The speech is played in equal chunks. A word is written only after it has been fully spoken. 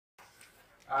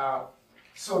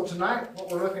So tonight, what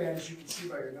we're looking at, as you can see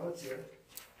by your notes here,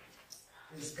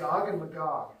 is Gog and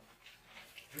Magog.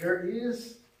 There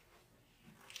is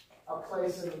a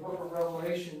place in the book of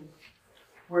Revelation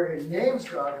where it names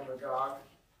Gog and Magog,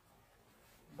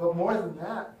 but more than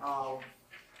that,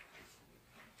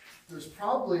 there's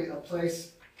probably a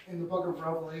place in the book of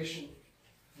Revelation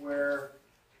where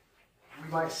we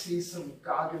might see some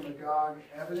Gog and Magog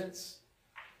evidence,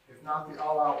 if not the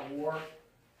all-out war.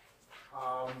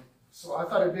 So I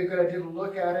thought it'd be a good idea to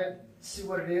look at it, see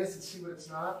what it is, and see what it's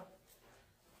not.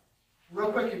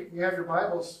 Real quick, if you have your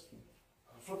Bibles,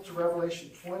 flip to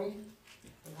Revelation 20, and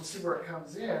we'll see where it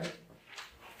comes in.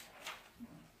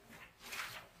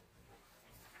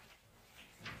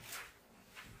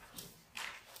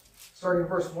 Starting in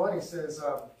verse 1, he says,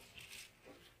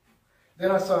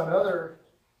 Then I saw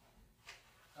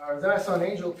an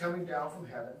angel coming down from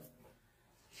heaven,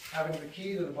 having the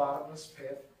key to the bottomless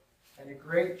pit, and a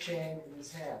great chain in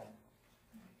his hand.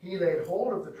 He laid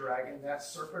hold of the dragon, that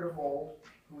serpent of old,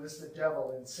 who is the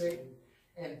devil and Satan,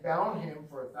 and bound him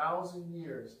for 1,000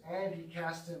 years. And he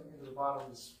cast him into the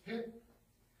bottomless pit,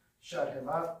 shut him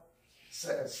up,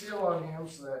 set a seal on him,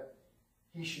 so that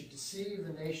he should deceive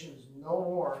the nations no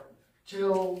more,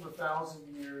 till the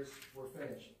 1,000 years were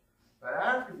finished. But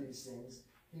after these things,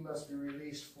 he must be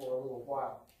released for a little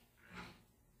while.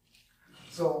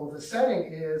 So the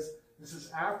setting is, this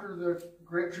is after the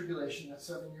Great Tribulation, that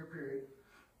 7-year period.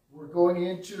 We're going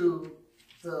into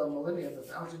the millennium, the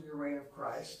 1,000-year reign of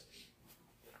Christ.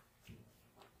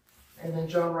 And then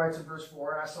John writes in verse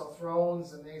 4, I saw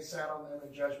thrones, and they sat on them,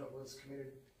 and judgment was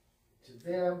committed to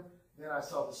them. Then I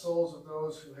saw the souls of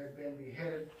those who had been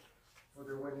beheaded for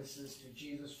their witnesses to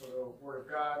Jesus, for the word of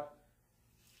God,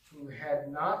 who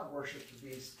had not worshipped the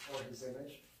beast or his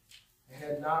image, and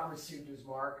had not received his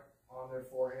mark on their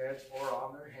foreheads or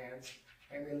on their hands.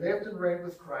 And they lived and reigned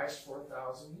with Christ for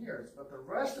 1,000 years. But the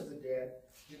rest of the dead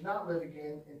did not live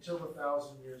again until the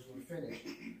 1,000 years were finished.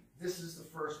 This is the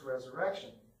first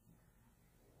resurrection.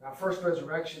 Now, first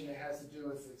resurrection, it has to do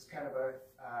with, it's kind of a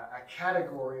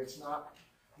category. It's not,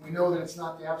 we know that it's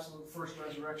not the absolute first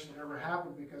resurrection that ever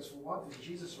happened, because for one thing,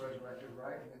 Jesus resurrected,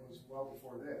 right? And it was well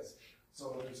before this.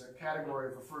 So there's a category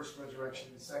of a first resurrection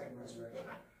and a second resurrection.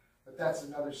 But that's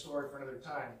another story for another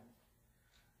time.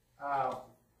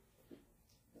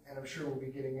 And I'm sure we'll be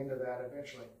getting into that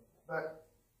eventually. But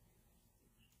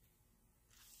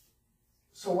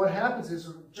so what happens is,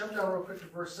 we'll jump down real quick to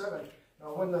verse 7.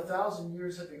 Now, when the 1,000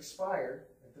 years have expired,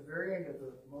 at the very end of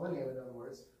the millennium, in other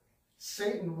words,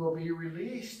 Satan will be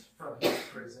released from his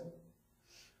prison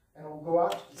and will go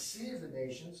out to deceive the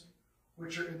nations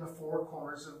which are in the four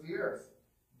corners of the earth,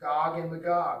 Gog and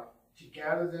Magog, to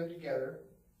gather them together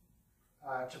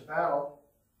to battle,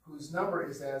 whose number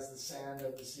is as the sand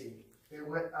of the sea. They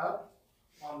went up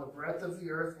on the breadth of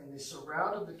the earth, and they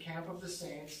surrounded the camp of the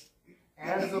saints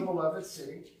and the beloved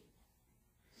city.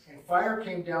 And fire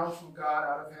came down from God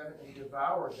out of heaven and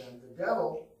devoured them. The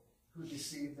devil, who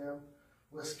deceived them,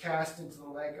 was cast into the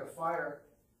lake of fire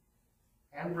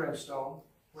and brimstone,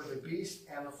 where the beast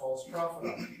and the false prophet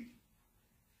are.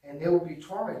 And they will be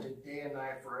tormented day and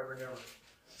night forever and ever.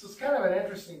 So it's kind of an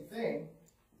interesting thing,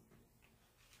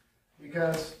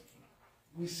 because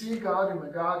we see Gog and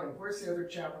Magog, and where's the other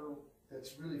chapter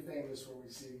that's really famous where we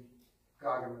see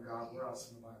Gog and Magog? Where else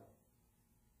in the Bible?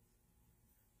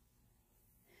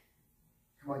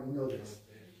 Come on, you know this.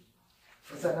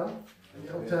 What's that now? In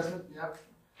the Old Testament? Yep.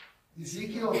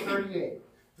 Ezekiel 38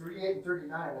 and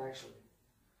 39, actually.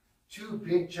 2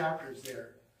 big chapters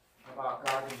there about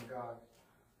Gog and Magog.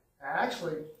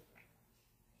 Actually,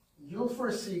 you'll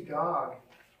first see Gog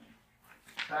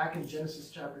back in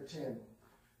Genesis chapter 10.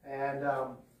 And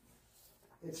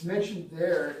it's mentioned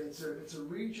there. It's a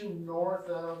region north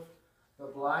of the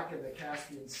Black and the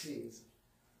Caspian Seas.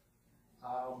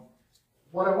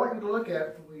 What I want you to look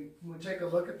at when we take a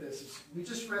look at this is, we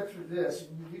just read through this.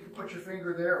 You can put your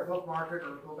finger there, or bookmark it,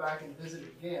 or go back and visit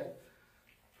it again.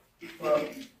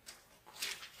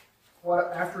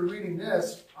 But after reading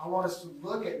this, I want us to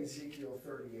look at Ezekiel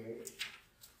 38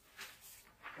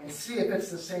 and see if it's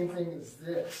the same thing as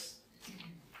this.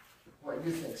 What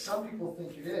you think. Some people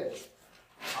think it is.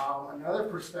 Another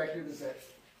perspective is that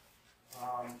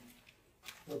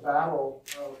the battle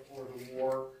or the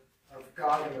war of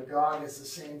Gog and Magog is the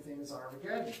same thing as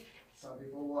Armageddon. Some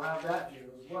people will have that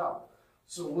view as well.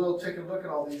 So we'll take a look at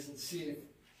all these and see if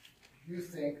you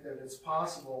think that it's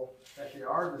possible that they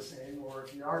are the same, or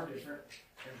if they are different,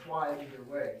 and why either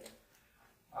way.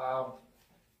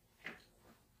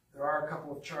 There are a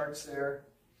couple of charts there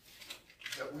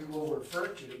that we will refer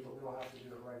to, but we don't have to do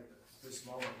it right at this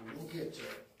moment. But we'll get to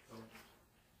it. So.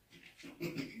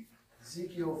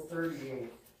 Ezekiel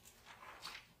 38.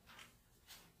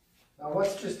 Now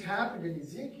what's just happened in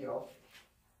Ezekiel,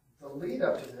 the lead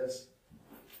up to this,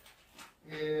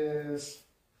 is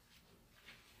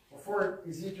before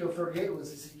Ezekiel 38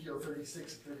 was Ezekiel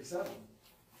 36 and 37,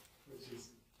 which is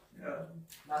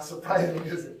not surprising,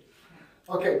 is it?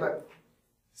 Okay, but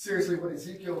seriously, what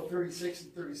Ezekiel 36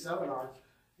 and 37 are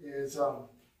is, you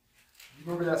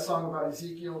remember that song about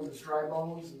Ezekiel and his dry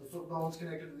bones and the foot bones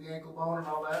connected to the ankle bone and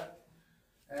all that?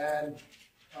 And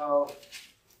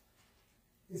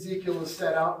Ezekiel is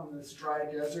set out in this dry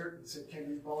desert and said, can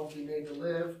these bones be made to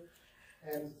live?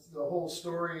 And the whole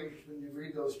story, when you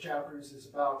read those chapters, is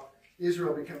about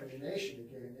Israel becoming a nation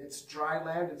again. It's dry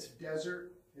land, it's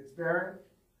desert, it's barren.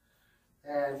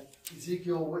 And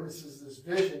Ezekiel witnesses this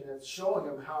vision that's showing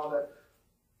him how that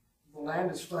the land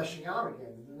is fleshing out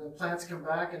again. And then the plants come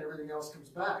back and everything else comes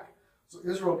back. So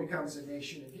Israel becomes a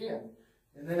nation again.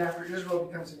 And then after Israel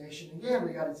becomes a nation again,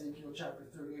 we got Ezekiel chapter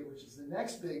 38, which is the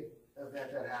next big event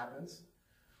that happens,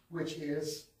 which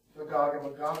is the Gog and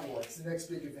Magog war. It's the next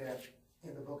big event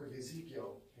in the book of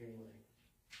Ezekiel, anyway.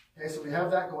 Okay, so we have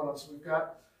that going on. So we've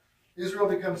got Israel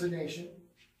becomes a nation,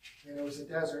 and it was a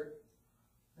desert.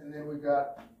 And then we've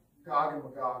got Gog and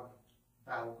Magog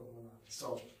battle going on.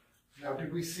 So now,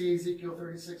 did we see Ezekiel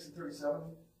 36 and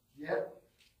 37 yet?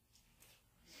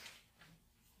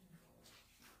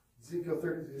 Ezekiel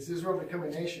 30, is Israel become a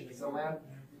nation? Is the land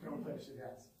become a place? It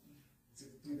has.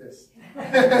 Do this.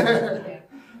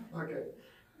 Okay.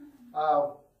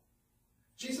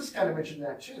 Jesus kind of mentioned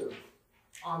that too.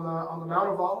 On the Mount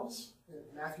of Olives,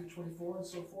 in Matthew 24 and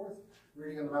so forth,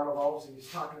 reading on the Mount of Olives, and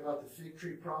he's talking about the fig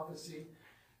tree prophecy.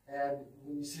 And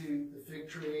when you see the fig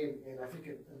tree, and I think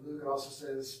in Luke it also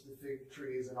says the fig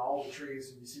trees and all the trees,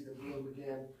 and you see them bloom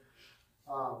again,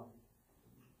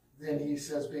 then he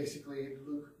says basically,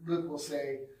 Luke will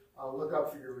say, look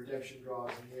up for your redemption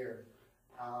draws near.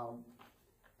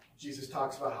 Jesus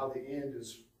talks about how the end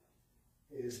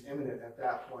is imminent at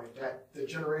that point. That the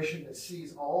generation that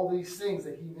sees all these things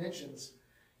that he mentions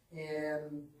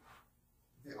in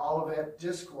the Olivet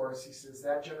Discourse, he says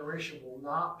that generation will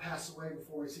not pass away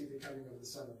before we see the coming of the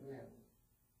Son of Man.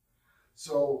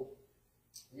 So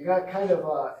you got kind of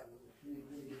let me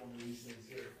get one of these things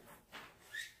here.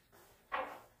 I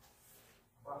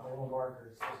brought my own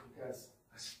markers just because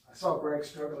I saw Greg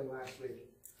struggling last week.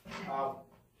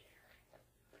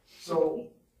 So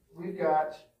we've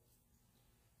got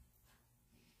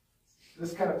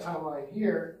this kind of timeline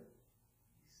here.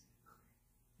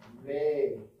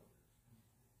 May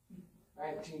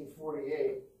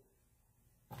 1948.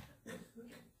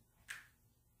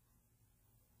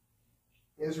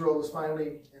 Israel was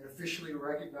finally and officially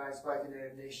recognized by the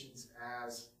United Nations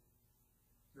as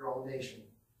their own nation.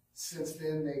 Since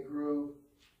then, they grew,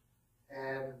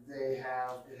 and it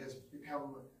has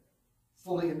become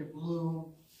fully into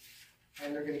bloom,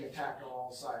 and they're getting attacked on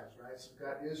all sides, right? So we've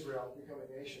got Israel becoming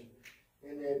a nation.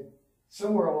 And then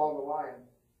somewhere along the line,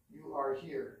 you are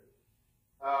here.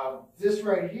 This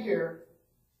right here,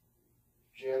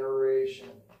 generation,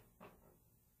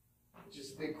 which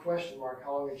is a big question mark,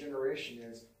 how long a generation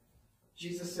is.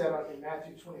 Jesus said in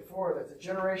Matthew 24 that the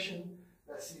generation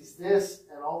that sees this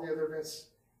and all the other events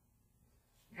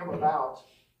come about,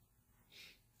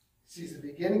 sees the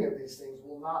beginning of these things,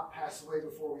 will not pass away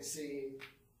before we see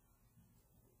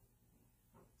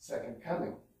second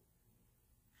coming.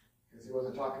 Because he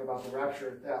wasn't talking about the rapture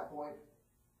at that point.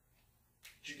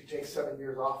 But you could take 7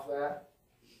 years off that.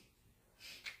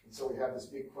 And so we have this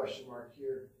big question mark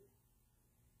here.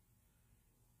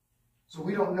 So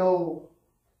we don't know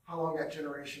how long that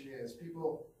generation is.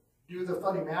 People do the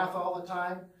funny math all the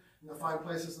time, and they'll find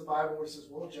places in the Bible where it says,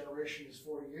 well, generation is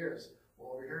 40 years.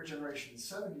 Well, over here, generation is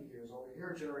 70 years. Over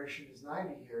here, generation is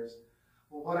 90 years.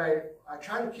 Well, what I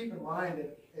try to keep in mind,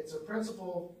 and it's a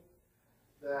principle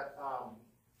that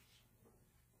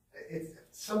it's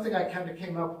something I kind of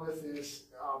came up with is,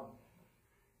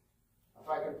 if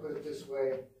I can put it this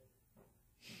way,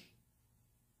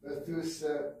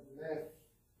 Methuselah.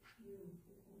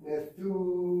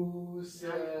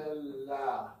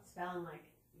 Spelling like,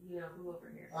 you know, who over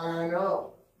here. I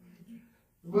know.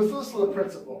 The Methuselah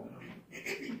principle.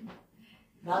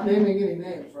 Not naming any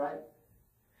names, right?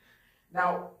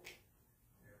 Now,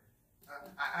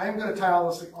 I'm going to tie all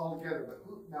this all together, but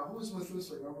who's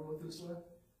Methuselah? Remember Methuselah?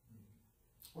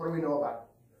 What do we know about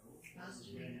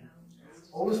him?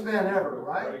 Oldest man ever,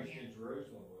 right?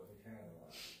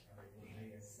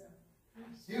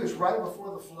 He was right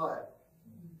before the flood.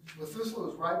 Methuselah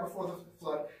was right before the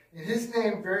flood. And his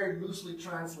name, very loosely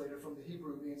translated from the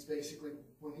Hebrew, means basically,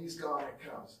 when he's gone, it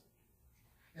comes.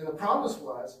 And the promise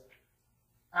was,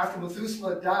 after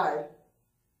Methuselah died,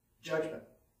 judgment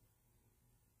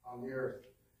on the earth.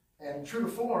 And true to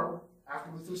form,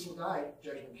 after Methuselah died,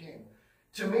 judgment came.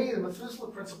 To me, the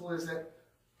Methuselah principle is that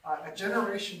a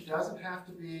generation doesn't have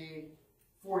to be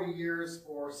 40 years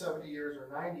or 70 years or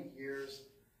 90 years.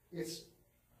 It's,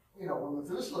 when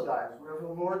Methuselah dies, whenever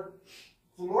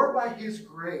the Lord by his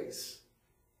grace,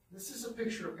 this is a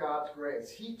picture of God's grace.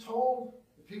 He told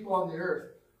the people on the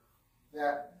earth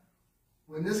that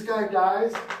when this guy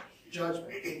dies,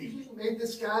 judgment. He made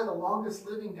this guy the longest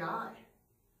living guy.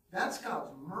 That's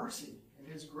God's mercy and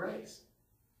his grace.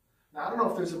 Now, I don't know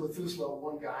if there's a Methuselah,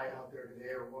 one guy out there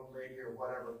today or one lady or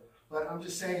whatever, but I'm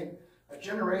just saying a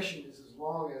generation is as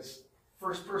long as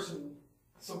first person,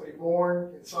 somebody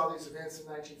born and saw these events in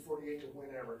 1948 to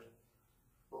whenever.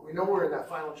 But we know we're in that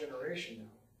final generation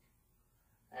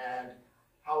now. And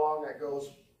how long that goes,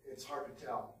 it's hard to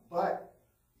tell. But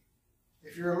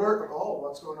if you're alert at all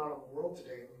what's going on in the world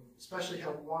today, especially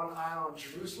have one eye on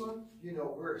Jerusalem,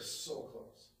 we're so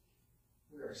close.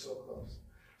 We are so close.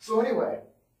 So anyway,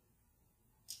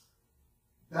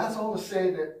 that's all to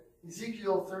say that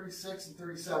Ezekiel 36 and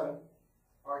 37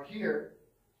 are here.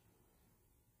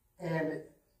 And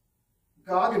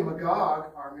Gog and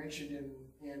Magog are mentioned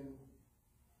in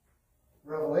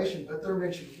Revelation, but they're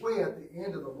mentioned way at the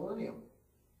end of the millennium.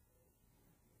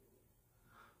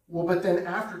 Well, but then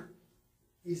after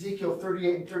Ezekiel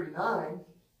 38 and 39,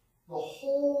 the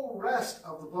whole rest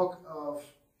of the book of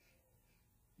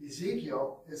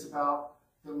Ezekiel is about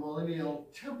the millennial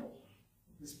temple.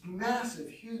 This massive,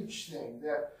 huge thing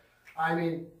that,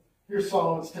 here's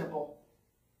Solomon's temple,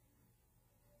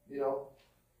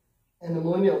 and the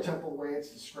millennial temple, the way it's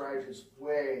described, is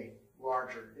way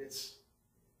larger. It's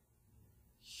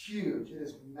huge. It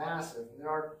is massive. And there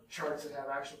are charts that have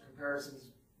actual comparisons,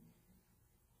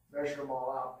 measure them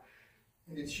all out.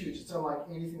 And it's huge. It's unlike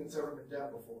anything that's ever been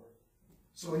done before.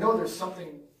 So we know there's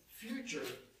something future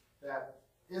that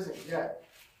isn't yet.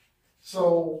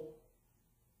 So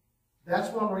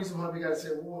that's one reason why we got to say,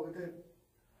 well,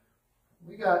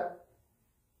 we got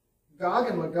Gog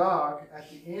and Magog at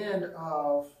the end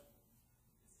of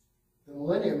the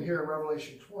millennium here in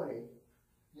Revelation 20.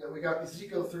 We got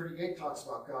Ezekiel 38 talks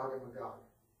about Gog and Magog.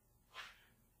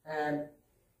 And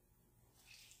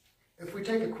if we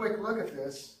take a quick look at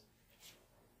this,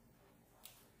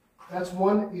 that's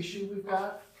one issue we've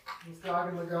got with Gog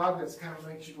and Magog that's kind of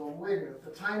makes you go, wait a minute,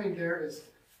 the timing there is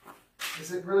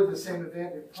it really the same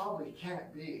event? It probably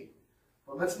can't be.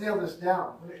 But let's nail this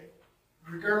down.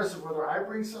 Regardless of whether I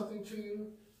bring something to you,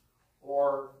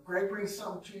 or Greg brings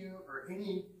something to you, or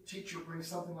any teacher brings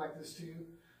something like this to you,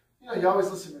 you always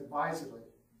listen advisedly.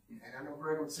 And I know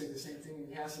Greg would say the same thing, and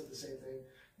he has said the same thing.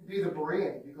 You be the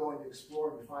Berean, you go in to explore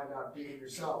and you find out, dig it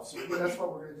yourself. So that's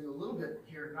what we're going to do a little bit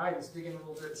here tonight, is dig in a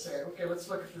little bit and say, okay, let's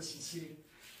look at this and see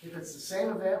if it's the same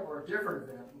event or a different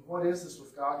event. And what is this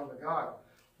with Gog and Magog?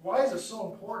 Why is it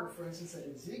so important, for instance, that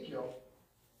Ezekiel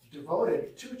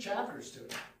devoted 2 chapters to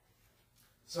it?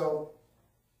 So,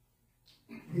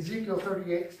 Ezekiel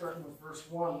 38, starting with verse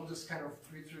 1, we'll just kind of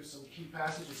read through some key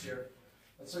passages here.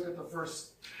 Let's look at the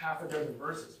first half a dozen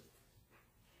verses.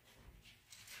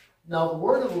 Now the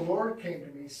word of the Lord came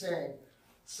to me, saying,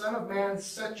 Son of man,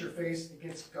 set your face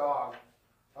against Gog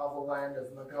of the land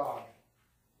of Magog,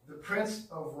 the prince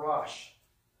of Rosh,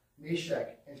 Meshach,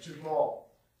 and Tubal,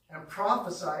 and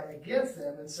prophesy against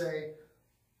them, and say,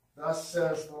 Thus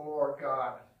says the Lord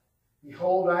God,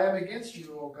 Behold, I am against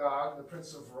you, O Gog, the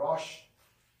prince of Rosh,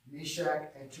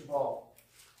 Meshach, and Tubal.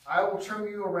 I will turn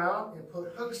you around and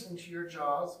put hooks into your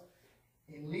jaws,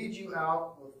 and lead you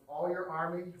out with all your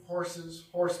army, horses,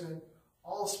 horsemen,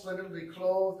 all splendidly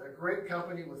clothed, a great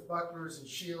company with bucklers and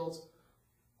shields,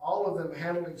 all of them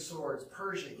handling swords.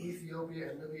 Persia,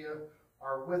 Ethiopia, and Libya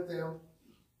are with them,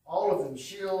 all of them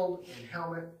shield and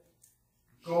helmet.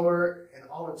 Gomer and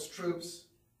all its troops,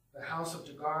 the house of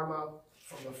Togarmah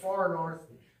from the far north,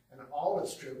 and all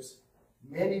its troops.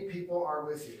 Many people are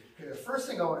with you. Okay, the first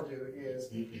thing I want to do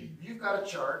is, you've got a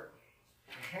chart,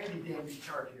 a handy-dandy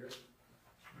chart here,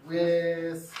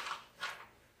 with,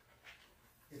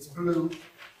 it's blue.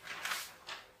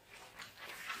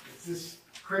 It's this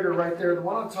critter right there. The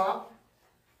one on top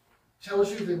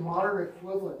tells you the modern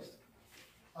equivalent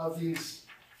of these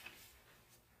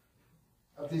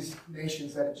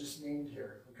nations that it just named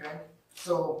here, okay?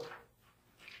 So,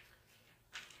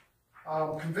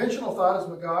 conventional thought is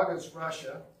Magog is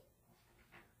Russia.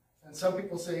 And some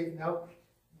people say, no.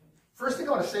 First thing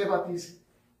I want to say about these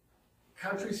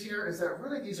countries here is that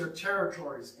really these are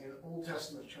territories in Old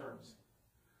Testament terms.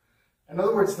 In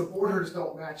other words, the borders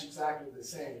don't match exactly the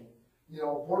same.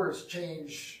 Borders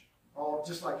change, all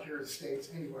just like here in the States,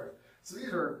 anywhere. So these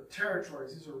are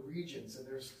territories, these are regions, and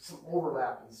there's some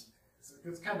overlap.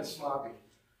 It's kind of sloppy.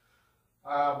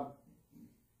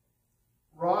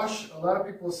 Rosh, a lot of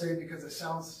people say, because it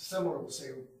sounds similar, will say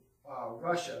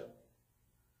Russia.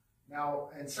 Now,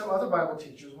 and some other Bible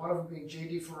teachers, one of them being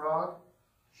J.D. Farag,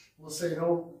 will say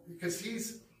no, because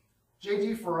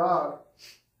J.D. Farag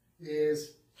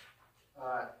is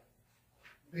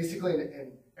basically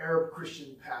an Arab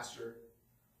Christian pastor.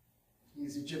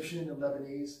 He's Egyptian and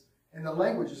Lebanese, and the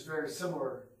language is very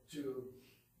similar to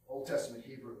Old Testament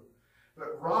Hebrew.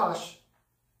 But Rosh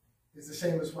is the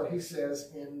same as what he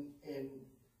says in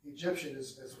Egyptian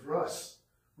as Rus,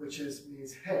 which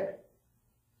means head.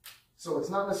 So it's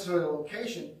not necessarily a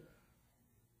location.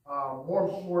 More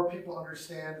and more people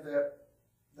understand that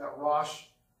Rosh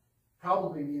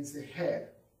probably means the head.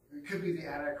 It could be the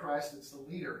Antichrist, it's the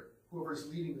leader, whoever's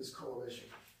leading this coalition.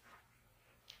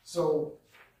 So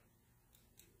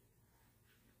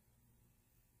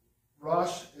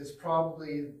Rosh is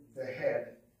probably the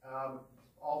head.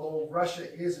 Although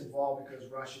Russia is involved, because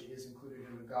Russia is included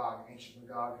in Magog, ancient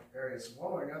Magog area. So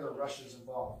one way or another, Russia is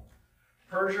involved.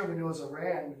 Persia, we know, is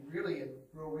Iran. Really, in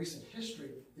real recent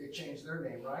history, they changed their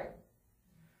name, right?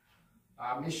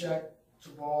 Meshach,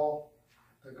 Tubal,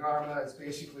 Togarmah is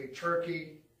basically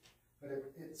Turkey, but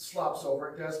it slops over.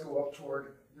 It does go up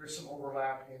toward, there's some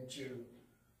overlap into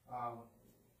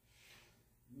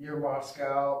near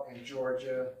Moscow and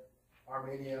Georgia,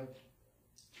 Armenia.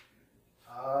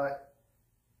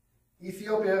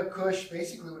 Ethiopia, Cush,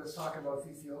 basically what it's talking about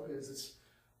with Ethiopia is it's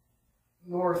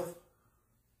North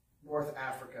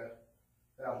Africa,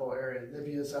 that whole area.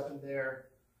 Libya's up in there.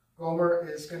 Gomer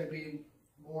is going to be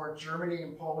more Germany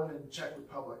and Poland and Czech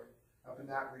Republic, up in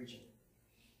that region.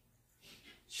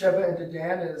 Sheba and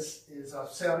Dedan is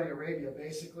Saudi Arabia,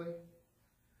 basically.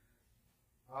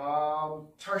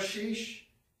 Tarshish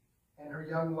and her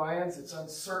young lions, it's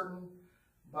uncertain,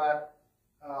 but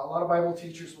a lot of Bible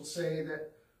teachers will say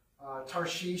that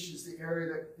Tarshish is the area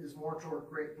that is more toward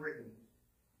Great Britain,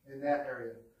 in that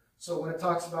area. So when it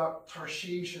talks about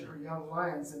Tarshish and her young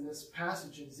lions in this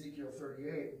passage in Ezekiel 38,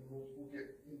 and we'll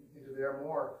get into there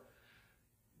more,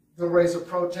 they'll raise a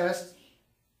protest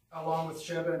along with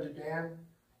Sheba and Dedan.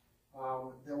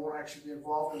 They won't actually be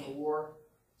involved in the war.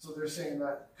 So they're saying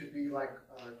that could be like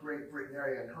Great Britain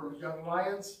area. And her young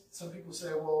lions, some people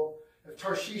say, well, if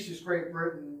Tarshish is Great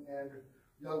Britain and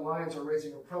young lions are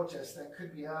raising a protest, that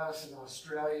could be us in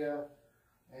Australia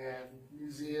and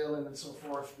New Zealand and so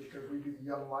forth, because we'd be the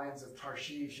young lions of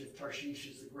Tarshish, if Tarshish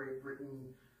is the Great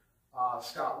Britain,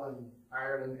 Scotland,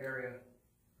 Ireland area.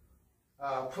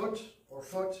 Put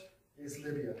is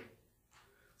Libya.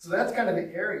 So that's kind of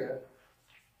the area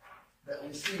that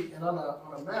we see. And on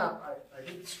a map, I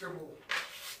did scribble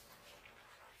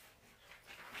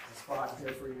a spot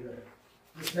here for you to.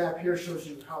 This map here shows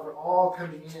you how they're all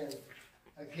coming in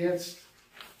against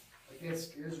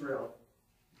Israel.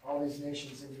 All these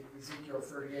nations in Ezekiel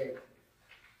 38.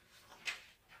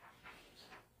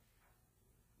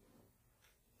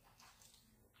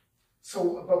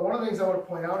 So, but one of the things I want to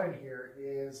point out in here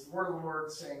is the word of the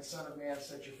Lord saying, Son of man,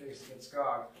 set your face against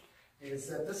Gog, is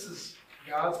that this is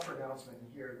God's pronouncement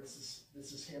in here. This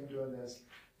is him doing this.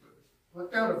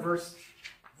 Look down at verse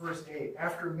 8.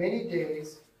 After many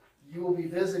days, you will be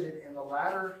visited in the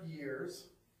latter years.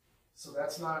 So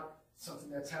that's not something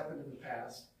that's happened in the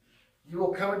past. You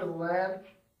will come into the land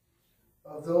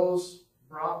of those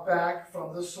brought back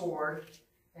from the sword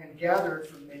and gathered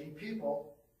from many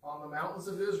people on the mountains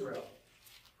of Israel,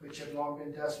 which had long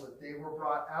been desolate. They were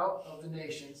brought out of the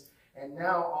nations, and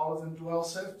now all of them dwell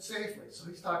safely. So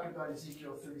he's talking about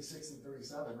Ezekiel 36 and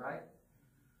 37, right?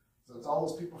 So it's all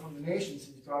those people from the nations,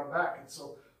 and he's brought them back. And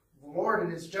so the Lord,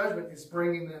 in his judgment, is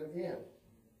bringing them in.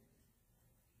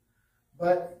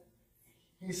 But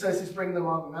he says he's bringing them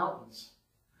on the mountains.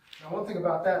 Now, one thing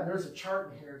about that, and there's a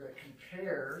chart in here that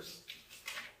compares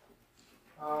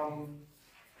one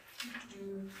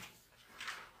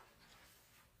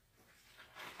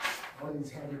of these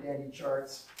handy-dandy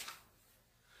charts.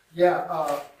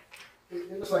 Yeah,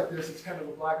 it looks like this. It's kind of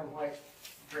a black and white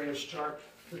grayish chart.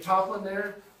 The top one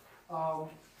there,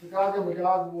 the Gog and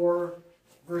Magog War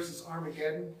versus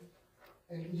Armageddon.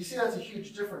 And you see that's a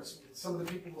huge difference. Some of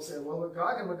the people will say, well,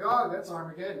 Gog and Magog, that's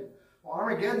Armageddon. Well,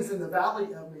 Armageddon's in the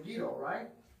valley of Megiddo, right?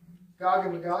 Gog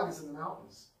and Magog is in the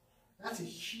mountains. That's a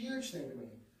huge thing to me.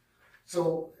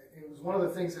 So it was one of the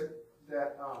things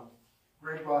that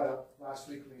Greg brought up last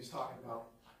week when he was talking about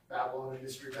Babylon and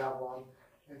Mystery Babylon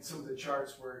and some of the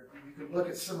charts where you can look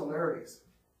at similarities.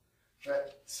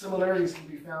 That similarities can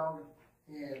be found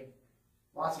in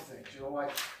lots of things. You know,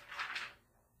 like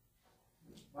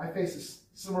my face is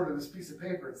similar to this piece of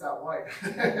paper. It's that white.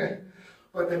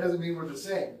 But that doesn't mean we're the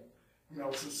same. You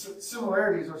know, so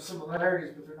similarities are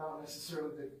similarities, but they're not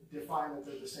necessarily define that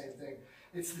they're the same thing.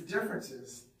 It's the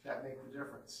differences that make the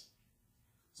difference.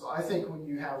 So I think when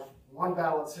you have one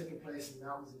battle that's taking place in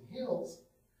mountains and hills,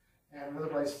 and another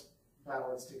battle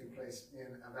that's taking place in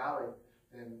a valley,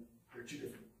 then they're two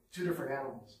different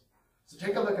animals. So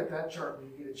take a look at that chart when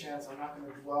you get a chance. I'm not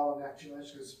going to dwell on that too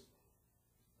much because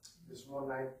this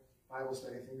one-night Bible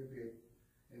study thing would be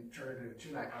and turn it into a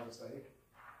two-night Bible study.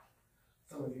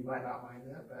 Some of you might not mind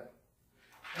that, but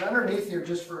and underneath here,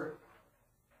 just for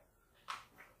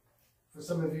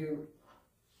some of you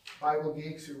Bible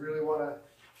geeks who really want to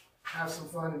have some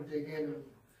fun and dig in and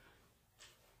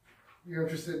you're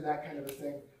interested in that kind of a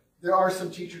thing, there are some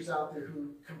teachers out there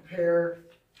who compare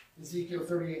Ezekiel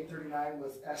 38:39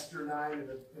 with Esther 9 in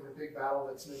a big battle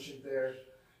that's mentioned there.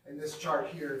 And this chart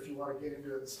here, if you want to get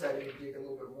into it and study and dig a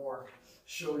little bit more,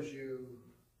 shows you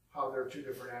how they're two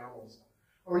different animals.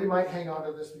 Or you might hang on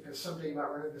to this because someday you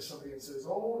might run into somebody and says,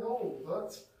 oh no,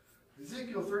 that's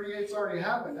Ezekiel 38's already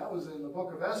happened. That was in the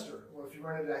book of Esther. Well, if you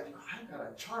run into that, you go, I've got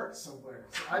a chart somewhere.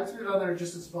 So I threw it on there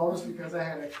just as bonus because I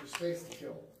had extra space to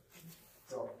kill.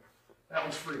 So that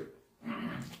was free.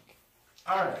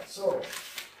 All right, so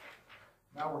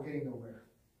now we're getting nowhere.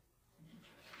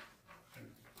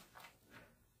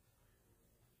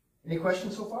 Any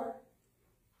questions so far?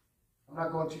 I'm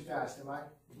not going too fast, am I?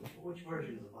 Which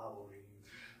version of the Bible are you using?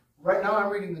 Right now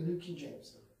I'm reading the New King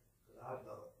James.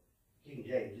 King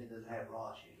James, it doesn't have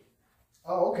Rosh in it.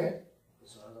 Oh, okay.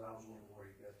 So I was wondering where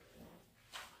you got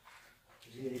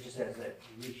that. It just has that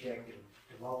Meshach and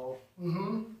Tubal,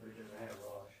 Mm-hmm. but it doesn't have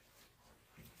Rosh.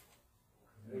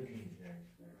 New King James.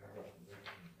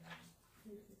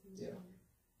 Yeah.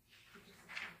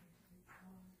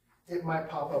 It might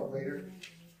pop up later.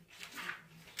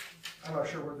 I'm not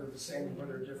sure whether they're the same or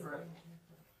whether they're different.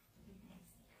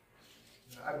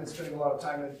 I've been spending a lot of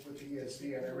time with the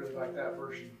ESV, and I really like that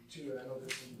version too. And I know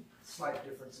there's some slight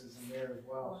differences in there as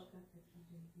well.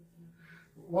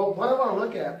 Well, what I want to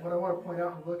look at, what I want to point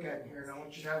out and look at here, and I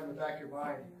want you to have in the back of your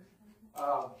mind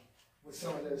with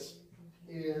some of this,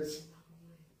 is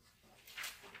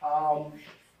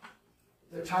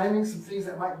the timing, some things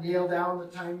that might nail down the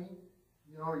timing.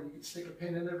 You know, or you could stick a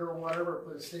pin in it or whatever, or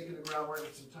put a stake in the ground where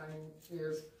some timing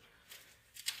is.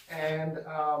 And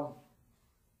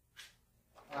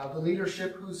the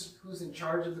leadership, who's in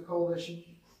charge of the coalition.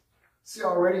 See,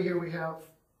 already here we have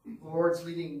the Lord's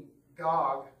leading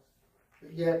Gog,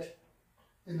 but yet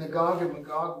in the Gog and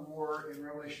Magog war in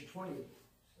Revelation 20,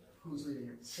 who's leading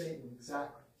it? Satan,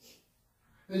 exactly.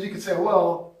 Then you could say,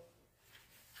 well,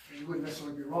 you wouldn't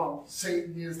necessarily be wrong.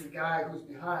 Satan is the guy who's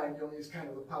behind, only he's kind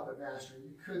of the puppet master.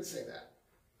 You could say that.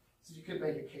 So you could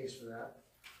make a case for that.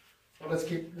 But let's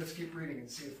keep reading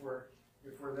and see if we're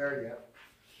there yet.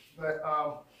 But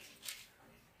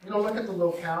look at the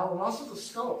locale and also the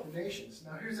scope, the nations.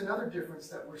 Now here's another difference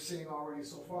that we're seeing already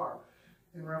so far.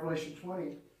 In Revelation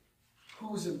 20,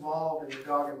 who's involved in the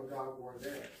Gog and Magog war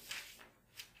there?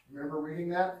 Remember reading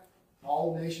that?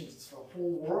 All nations, it's the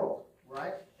whole world,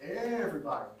 right?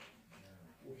 Everybody.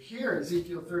 Well, here,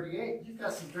 Ezekiel 38, you've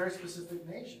got some very specific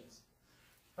nations.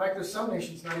 In fact, there's some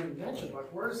nations not even mentioned.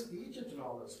 Like, where's Egypt and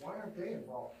all this? Why aren't they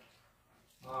involved?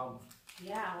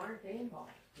 Yeah, why aren't they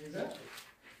involved? Exactly.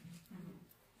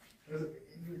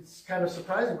 It's kind of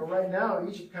surprising, but right now,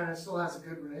 Egypt kind of still has a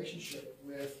good relationship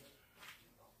with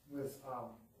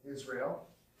Israel.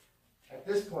 At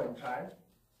this point in time,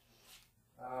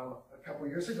 a couple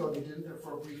years ago, they did it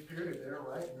for a brief period there,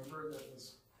 right? Remember that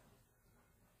was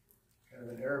kind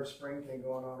of an Arab Spring thing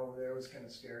going on over there. It was kind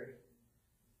of scary.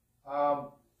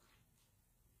 All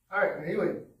right.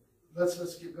 Anyway,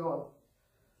 let's keep going.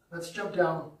 Let's jump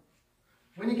down.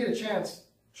 When you get a chance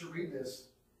to read this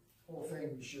whole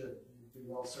thing, you should. You'd be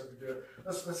well served to do it.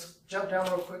 Let's jump down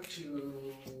real quick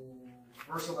to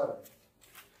verse 11.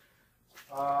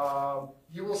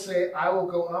 You will say, I will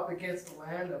go up against the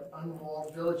land of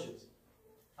unwalled villages.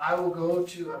 I will go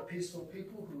to a peaceful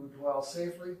people who dwell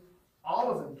safely, all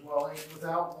of them dwelling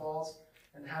without walls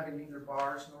and having neither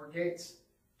bars nor gates,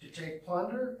 to take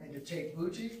plunder and to take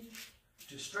booty,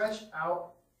 to stretch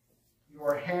out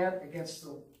your hand against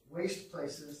the waste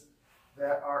places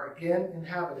that are again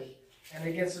inhabited, and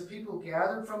against the people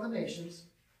gathered from the nations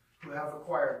who have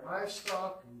acquired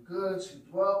livestock and goods, who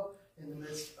dwell in the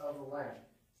midst of the land.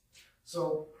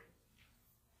 So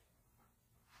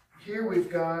here we've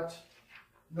got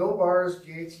no bars,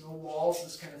 gates, no walls,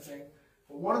 this kind of thing.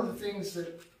 But one of the things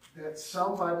that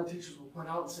some Bible teachers will point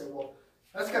out and say, well,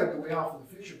 that's got to be way off in the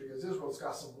future because Israel's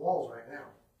got some walls right now.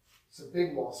 It's a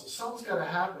big wall. So something's got to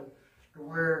happen to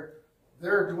where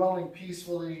they're dwelling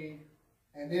peacefully,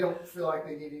 and they don't feel like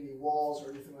they need any walls or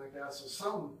anything like that.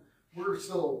 So we're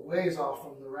still ways off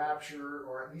from the rapture,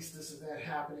 or at least this event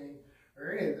happening,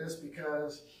 or any of this,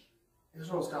 because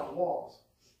Israel's got walls.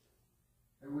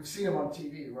 And we've seen them on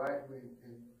TV, right?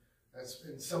 That's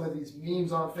in some of these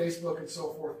memes on Facebook and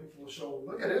so forth, people will show,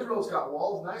 look at Israel's got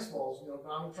walls, nice walls,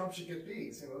 Donald Trump should get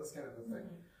these, this kind of a thing.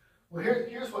 Well,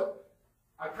 here's what,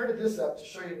 I printed this up to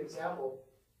show you an example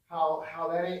how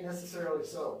that ain't necessarily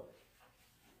so.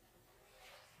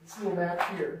 This little map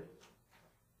here,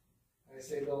 and I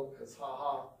say little because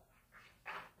ha,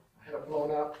 I had it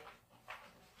blown up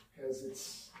because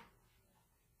it's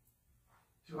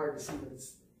too hard to see, but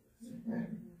it's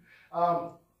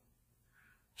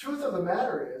truth of the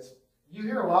matter is, you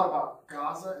hear a lot about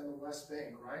Gaza and the West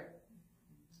Bank, right?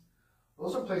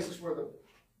 Those are places where the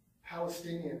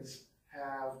Palestinians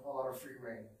have a lot of free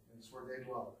reign, and it's where they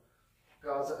dwell.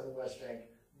 Gaza and the West Bank.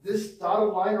 This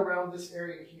dotted line around this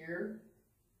area here,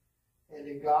 and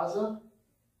in Gaza,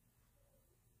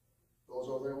 those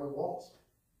are their own walls.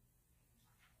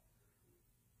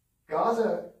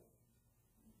 Gaza,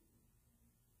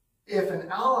 if an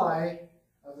ally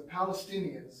of the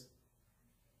Palestinians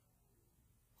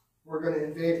were going to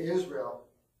invade Israel,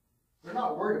 they're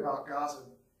not worried about Gaza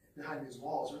behind these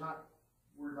walls. They're not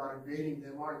worried about invading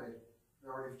them, are they?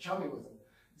 They're already chummy with them.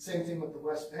 Same thing with the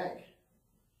West Bank.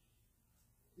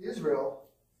 Israel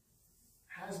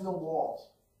has no walls.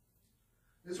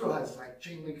 Israel has like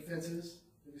chain link fences,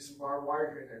 maybe some barbed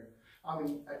wire here and there. I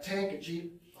mean, a tank, a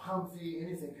Jeep, a Humvee,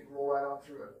 anything could roll right on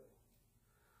through it.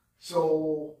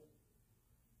 So,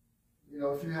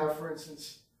 if you have, for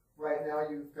instance, right now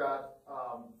you've got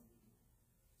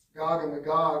Gog and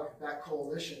Magog, that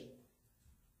coalition,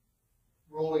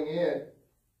 rolling in.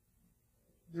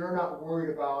 They're not worried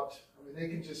about, they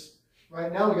can just,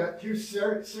 right now we got, here's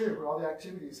Syria where all the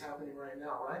activity is happening right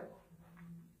now, right?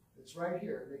 It's right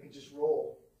here. They can just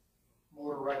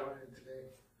motor right on in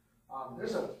today.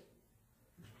 Let's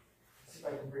see if I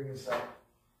can bring this up.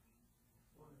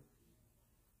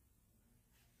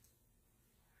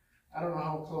 I don't know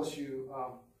how close you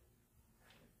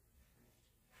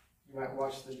might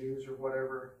watch the news or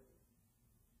whatever,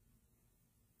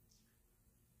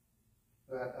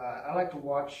 but I like to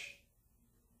watch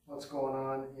what's going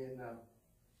on in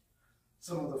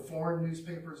some of the foreign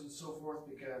newspapers and so forth,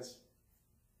 because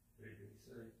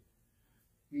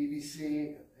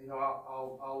BBC,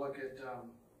 I'll look at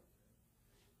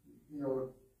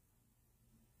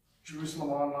Jerusalem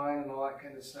Online and all that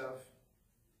kind of stuff,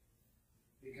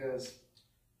 because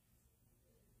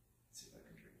let's see if I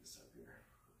can bring this up here.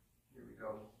 Here we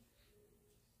go.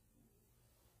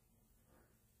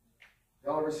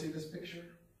 Y'all ever see this picture?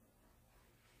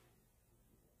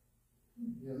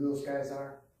 You know who those guys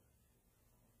are?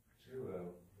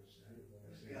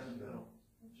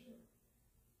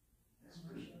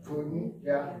 Putin,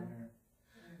 yeah.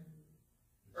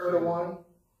 Erdogan,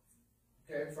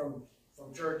 okay, from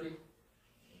Turkey.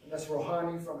 And that's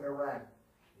Rouhani from Iran.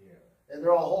 Yeah. And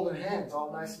they're all holding hands,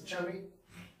 all nice and chummy.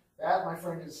 That, my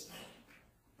friend, is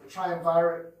the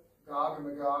triumvirate Gog and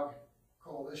Magog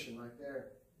coalition right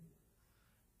there.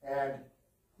 And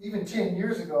even 10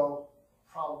 years ago,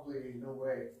 probably no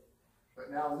way.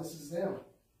 But now this is them.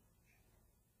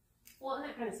 Well, and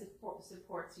that kind of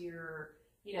supports your,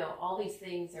 all these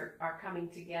things are coming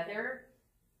together.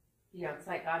 It's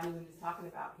like God knew what he was talking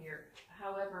about here.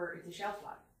 However, it's a shelf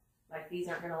life. Like, these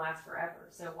aren't going to last forever.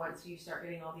 So once you start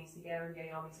getting all these together and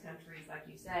getting all these countries, like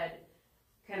you said,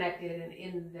 connected and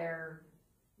in their,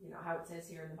 how it says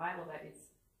here in the Bible that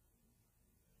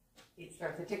it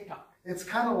starts a TikTok. It's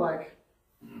kind of like,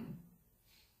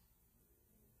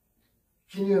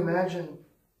 can you imagine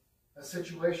a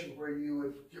situation where you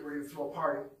would get ready to throw a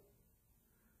party?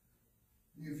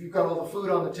 You've got all the food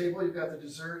on the table, you've got the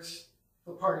desserts,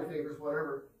 the party favors,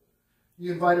 whatever.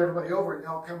 You invite everybody over, and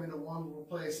they'll come into one little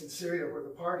place in Syria where the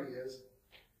party is,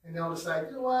 and they'll decide,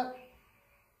 you know what?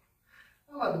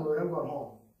 I'm not in the mood, I'm going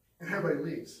home. And everybody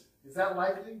leaves. Is that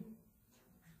likely?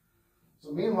 So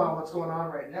meanwhile, what's going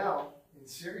on right now in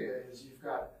Syria is you've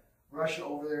got Russia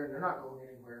over there, and they're not going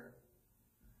anywhere.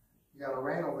 You got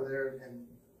Iran over there, and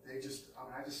they just,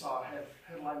 I just saw a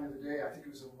headline the other day, I think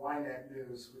it was in Ynet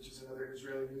News, which is another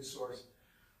Israeli news source,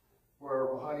 where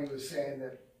Rouhani was saying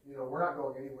that, we're not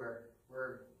going anywhere.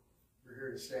 We're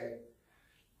here to stay.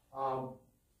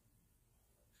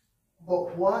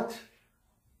 But what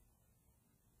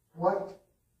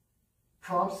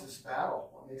prompts this battle?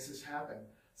 What makes this happen?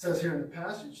 It says here in the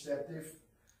passage that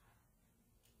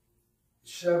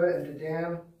Sheva and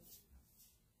Dedan,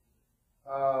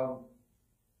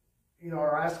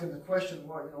 are asking the question,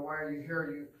 why are you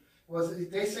here? Well,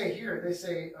 they say here, they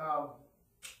say,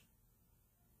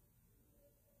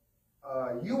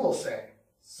 you will say.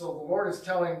 So the Lord is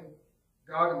telling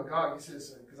Gog and Magog, he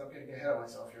says, because I'm getting ahead of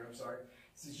myself here, I'm sorry.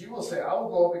 He says, you will say, I will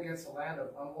go up against a land of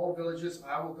unwalled villages.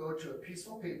 I will go to a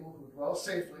peaceful people who dwell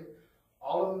safely,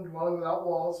 all of them dwelling without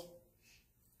walls,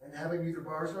 and having neither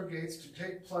bars nor gates, to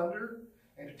take plunder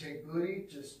and to take booty,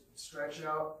 to stretch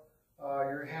out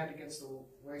your hand against the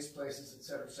waste places,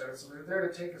 etc., etc. So they're there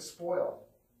to take a spoil.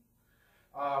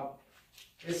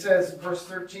 It says in verse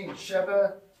 13,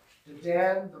 Sheba,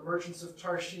 Dedan, the merchants of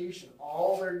Tarshish, and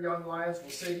all their young lions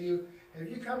will say to you, have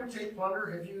you come to take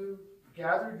plunder? Have you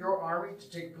gathered your army to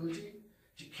take booty,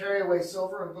 to carry away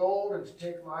silver and gold, and to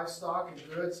take livestock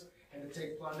and goods, and to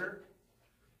take plunder?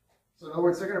 So in other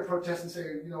words, they're going to protest and say,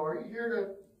 are you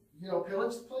here to,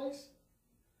 pillage the place?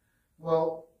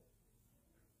 Well,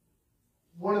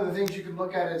 one of the things you can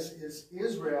look at is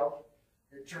Israel,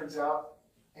 it turns out,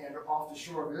 and off the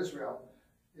shore of Israel,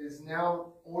 is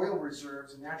now oil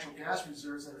reserves and natural gas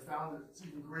reserves that are found that's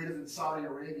even greater than Saudi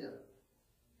Arabia.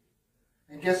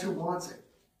 And guess who wants it?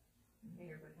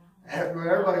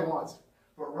 Everybody wants it.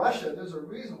 But Russia, there's a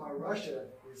reason why Russia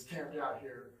is camped out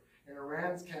here and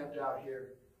Iran's camped out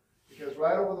here. Because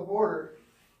right over the border,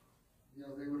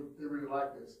 they really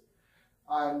like this.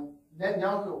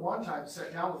 Netanyahu at one time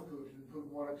sat down with Putin, and Putin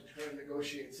wanted to try to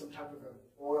negotiate some type of an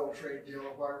oil trade deal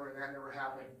or whatever, and that never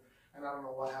happened. And I don't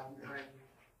know what happened behind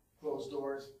closed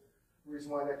doors, the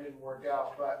reason why that didn't work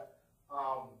out. But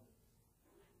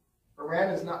Iran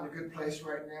is not in a good place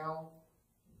right now,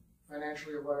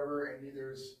 financially or whatever, and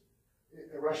neither is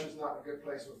Russia's not in a good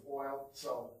place with oil.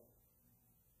 So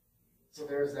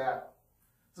there's that.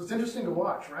 So it's interesting to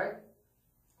watch, right?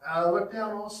 Look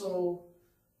down also.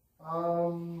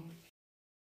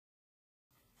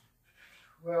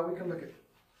 Well, we can look at.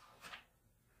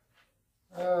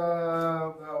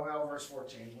 Verse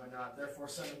 14, why not? Therefore,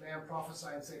 son of man, prophesy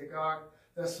and say to Gog,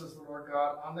 thus says the Lord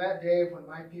God, on that day when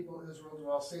my people Israel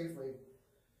dwell safely,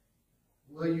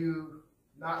 will you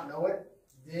not know it?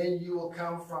 Then you will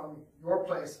come from your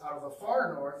place out of the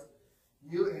far north,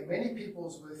 you and many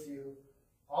peoples with you,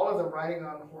 all of them riding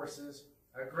on horses,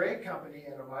 a great company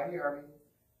and a mighty army.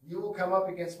 You will come up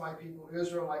against my people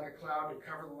Israel like a cloud to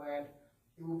cover the land.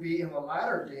 It will be in the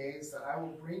latter days that I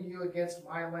will bring you against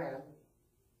my land,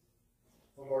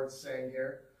 the Lord's saying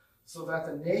here, so that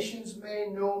the nations may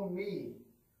know me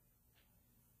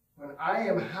when I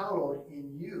am hallowed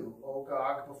in you, O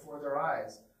Gog, before their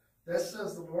eyes. Thus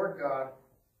says the Lord God,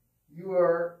 you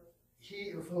are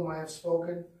he of whom I have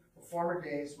spoken for former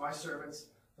days, my servants,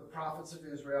 the prophets of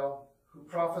Israel, who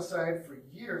prophesied for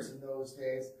years in those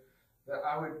days that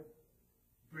I would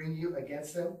bring you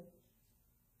against them.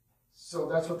 So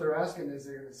that's what they're asking, is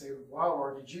they're going to say, wow,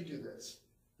 Lord, did you do this?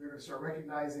 They're going to start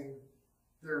recognizing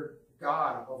their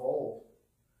God of old.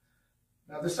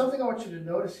 Now, there's something I want you to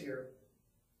notice here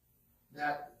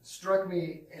that struck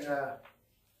me in a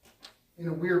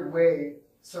weird way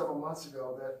several months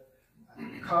ago that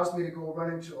caused me to go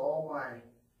run into all my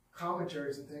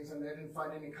commentaries and things, and I didn't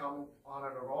find any comment on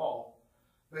it at all.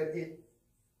 But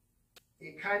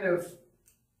it kind of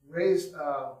raised,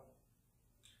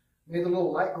 made the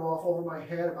little light go off over my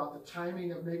head about the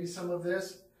timing of maybe some of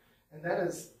this, and that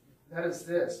is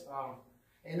this.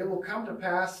 And it will come to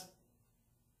pass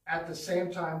at the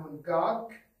same time when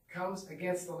Gog comes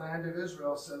against the land of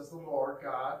Israel, says the Lord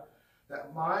God,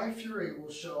 that my fury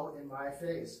will show in my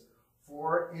face.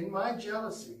 For in my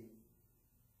jealousy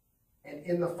and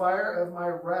in the fire of my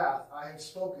wrath I have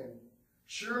spoken.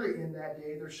 Surely in that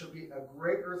day there shall be a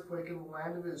great earthquake in the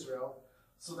land of Israel,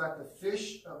 so that the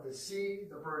fish of the sea,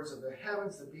 the birds of the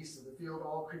heavens, the beasts of the field,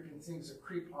 all creeping things that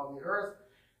creep on the earth,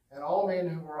 and all men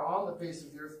who are on the face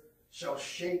of the earth shall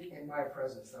shake in my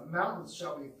presence. The mountains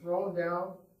shall be thrown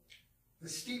down, the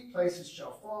steep places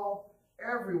shall fall,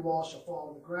 every wall shall fall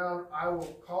on the ground. I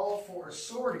will call for a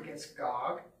sword against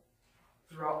Gog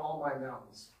throughout all my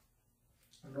mountains.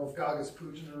 I don't know if Gog is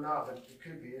Putin or not, but it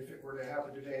could be. If it were to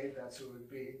happen today, that's who it would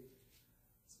be.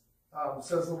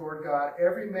 Says the Lord God,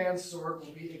 every man's sword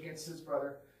will be against his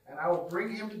brother, and I will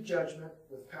bring him to judgment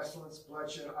with pestilence,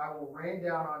 bloodshed. I will rain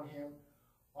down on him,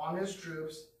 on his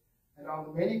troops, and on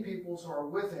the many peoples who are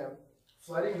with him,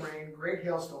 flooding rain, great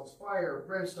hailstones, fire,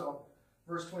 brimstone.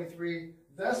 Verse 23,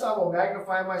 thus I will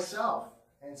magnify myself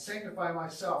and sanctify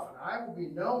myself, and I will be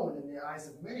known in the eyes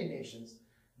of many nations.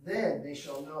 Then they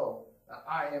shall know that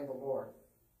I am the Lord.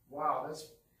 Wow,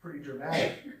 that's pretty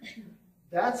dramatic.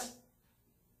 That's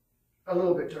a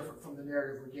little bit different from the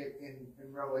narrative we get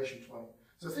in Revelation 20.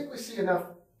 So I think we see enough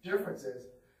differences.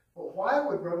 But why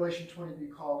would Revelation 20 be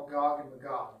called Gog and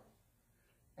Magog?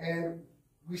 And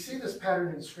we see this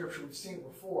pattern in Scripture. We've seen it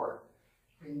before.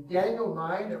 In Daniel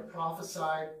 9, it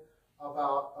prophesied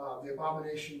about the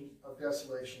abomination of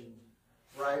desolation,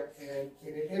 right? And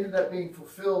it ended up being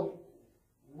fulfilled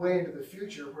way into the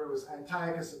future, where it was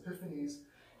Antiochus Epiphanes.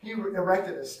 He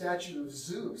erected a statue of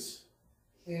Zeus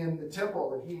in the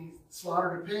temple, and he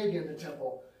slaughtered a pig in the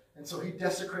temple, and so he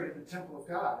desecrated the temple of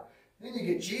God. Then you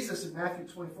get Jesus in Matthew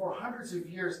 24, hundreds of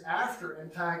years after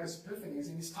Antiochus Epiphanes,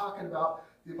 and he's talking about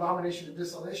the abomination of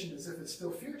desolation as if it's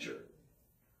still future.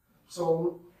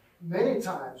 So many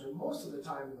times, or most of the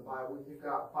time in the Bible, when you've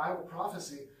got Bible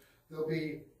prophecy, there'll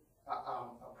be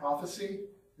a prophecy,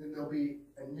 then there'll be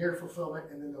a near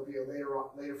fulfillment, and then there'll be a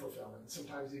later fulfillment,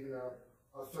 sometimes even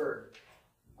a third.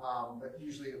 But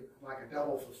usually like a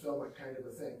double fulfillment kind of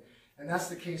a thing. And that's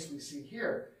the case we see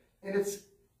here. And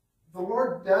the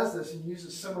Lord does this and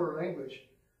uses similar language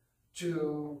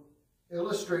to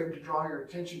illustrate and to draw your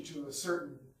attention to a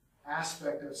certain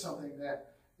aspect of something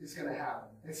that is going to happen.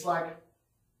 It's like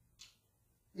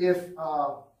if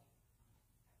on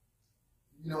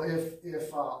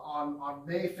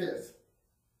May 5th,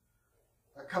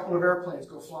 a couple of airplanes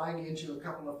go flying into a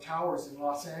couple of towers in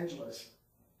Los Angeles,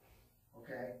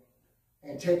 okay,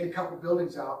 and take a couple of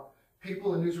buildings out,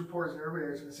 people and news reporters and everybody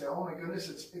are going to say, oh my goodness,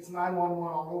 it's 911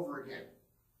 all over again.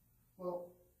 Well,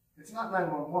 it's not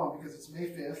 911 because it's May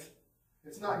 5th.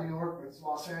 It's not New York, but it's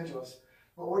Los Angeles.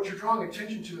 But what you're drawing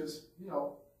attention to is,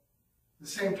 the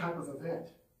same type of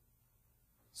event.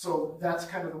 So that's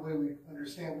kind of the way we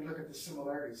understand, we look at the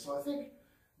similarities. So I think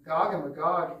Gog and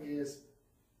Magog is,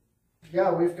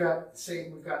 yeah, we've got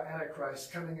Satan, we've got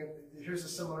Antichrist coming in. Here's the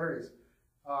similarities.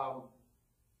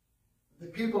 The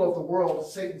people of the world,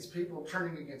 Satan's people,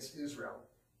 turning against Israel.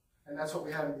 And that's what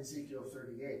we have in Ezekiel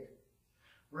 38.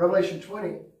 Revelation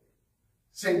 20,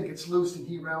 Satan gets loosed and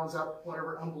he rounds up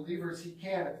whatever unbelievers he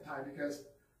can at the time, because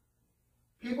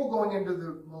people going into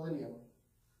the millennium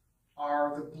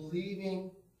are the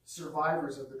believing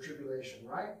survivors of the tribulation,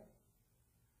 right?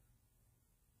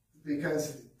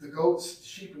 Because the goats,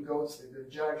 sheep and goats, they've been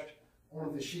judged.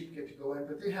 Only the sheep get to go in,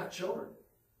 but they have children.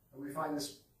 And we find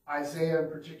this, Isaiah in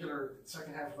particular, the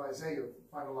second half of Isaiah, you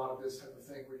find a lot of this type of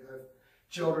thing where you have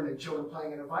children and children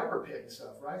playing in a viper pit and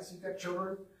stuff, right? So you've got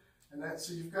children,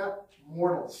 so you've got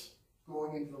mortals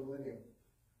going into the millennium.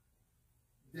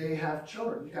 They have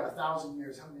children. You've got 1,000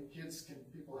 years. How many kids can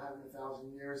people have in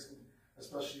 1,000 years? And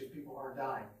especially if people aren't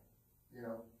dying,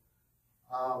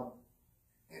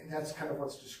 and that's kind of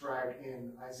what's described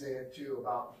in Isaiah 2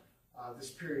 about this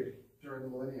period during the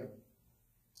millennium.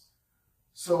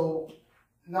 So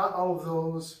not all of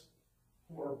those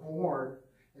who are born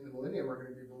in the millennium are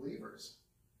going to be believers.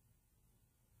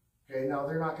 Okay, now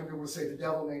they're not going to be able to say the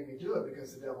devil made me do it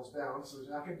because the devil's bound, so there's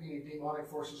not going to be any demonic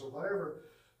forces or whatever.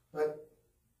 But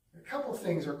a couple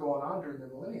things are going on during the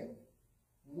millennium.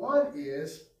 One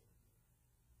is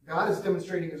God is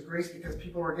demonstrating his grace because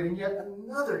people are getting yet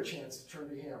another chance to turn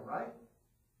to him, right?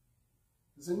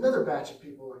 There's another batch of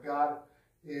people that God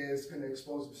is going to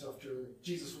expose himself to.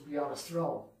 Jesus will be on his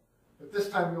throne. But this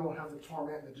time you won't have the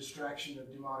torment and the distraction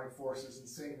of demonic forces and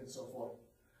Satan and so forth.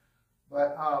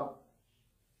 But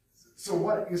so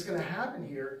what is going to happen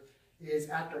here is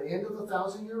at the end of the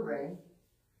 1,000-year reign,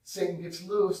 Satan gets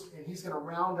loosed and he's going to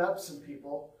round up some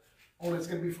people, only it's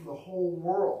going to be from the whole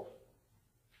world.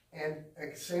 And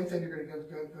same thing, they're going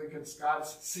to go against God's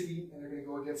city, and they're going to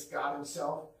go against God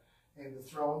himself and the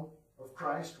throne of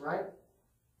Christ, right?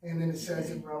 And then it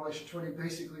says in Revelation 20,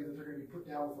 basically, that they're going to be put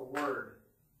down with a word.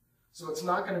 So it's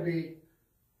not going to be,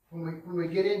 when we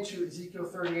get into Ezekiel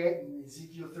 38 and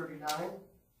Ezekiel 39,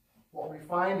 what we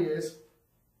find is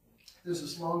there's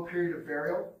this long period of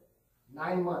burial,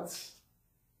 9 months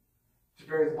to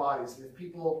bury the bodies. And if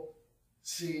people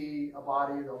see a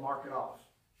body, they'll mark it off.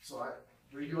 So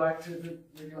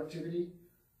radioactivity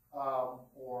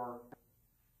or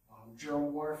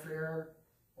germ warfare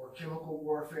or chemical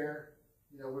warfare.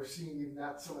 We're seeing even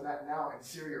some of that now in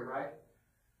Syria, right?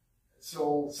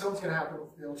 So something's going to happen.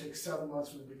 It'll take 7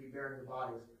 months for them to be burying the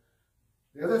bodies.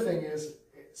 The other thing is,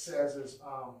 it says is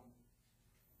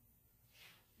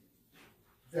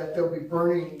that they'll be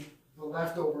burning the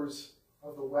leftovers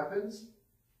of the weapons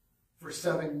for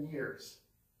 7 years,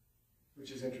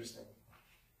 which is interesting.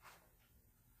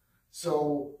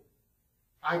 So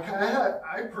I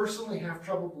personally have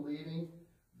trouble believing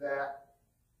that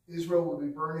Israel will be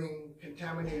burning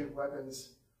contaminated weapons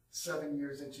 7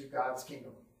 years into God's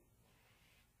kingdom.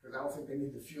 Because I don't think they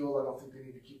need the fuel, I don't think they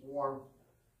need to keep warm.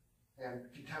 And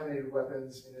contaminated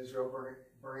weapons in Israel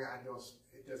burning idols,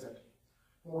 it doesn't.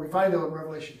 What we find though in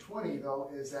Revelation 20 though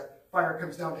is that fire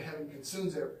comes down to heaven,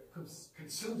 consumes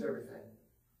everything,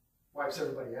 wipes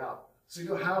everybody out. So you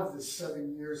don't have this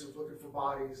 7 years of looking for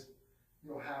bodies. You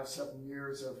don't have 7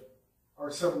 years of,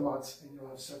 or 7 months, and you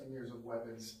don't have 7 years of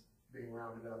weapons being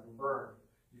rounded up and burned.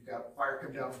 You've got fire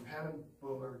come down from heaven,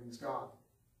 boom, everything's gone.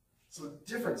 So the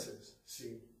differences,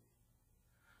 see.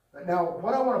 But now,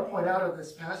 what I want to point out of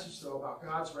this passage, though, about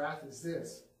God's wrath is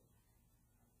this.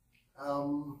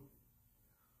 For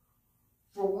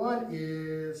one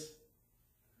is,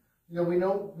 we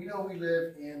know we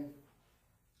live in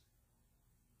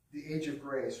the age of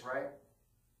grace, right?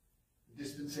 The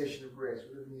dispensation of grace.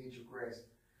 We live in the age of grace.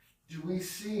 Do we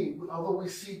see, although we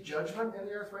see judgment in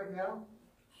the earth right now,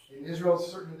 and Israel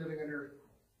is certainly living under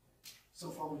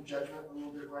some form of judgment a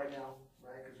little bit right now,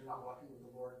 right? Because they're not walking with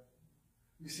the Lord.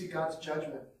 We see God's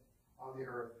judgment on the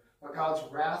earth. But God's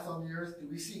wrath on the earth, do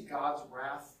we see God's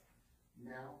wrath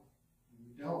now?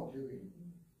 We don't, do we?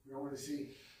 We don't really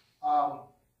see.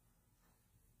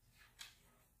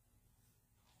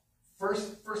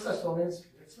 First Thessalonians,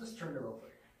 let's turn to it real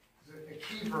quick. It's a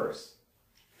key verse,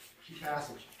 key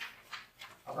passage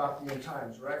about the end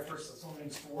times, right? 1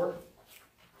 Thessalonians 4.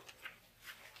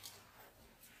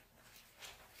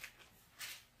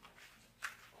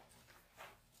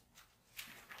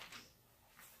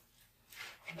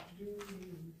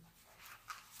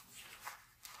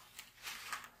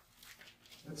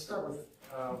 Let's start with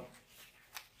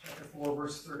chapter 4,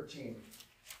 verse 13.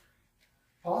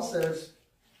 Paul says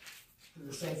to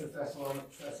the saints of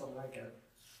Thessalonica,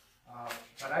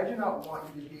 but I do not want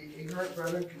you to be ignorant,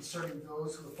 brethren, concerning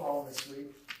those who have fallen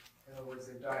asleep. In other words,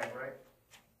 they've died, right?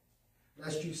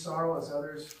 Lest you sorrow as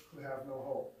others who have no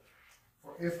hope.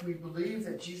 For if we believe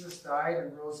that Jesus died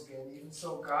and rose again, even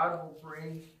so God will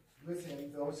bring with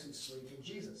him those who sleep in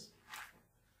Jesus.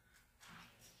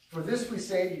 For this we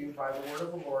say to you by the word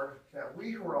of the Lord, that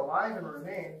we who are alive and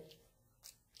remain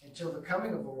until the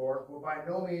coming of the Lord will by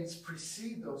no means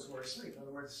precede those who are asleep. In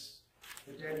other words,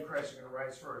 the dead in Christ are going to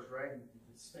rise first, right?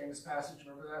 This famous passage,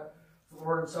 remember that? For the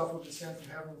Lord himself will descend from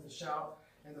heaven with a shout,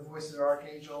 and the voice of the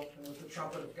archangel, and with the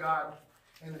trumpet of God,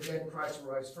 and the dead in Christ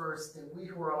will rise first. Then we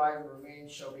who are alive and remain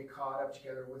shall be caught up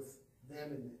together with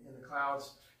them in the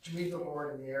clouds to meet the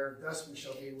Lord in the air. Thus we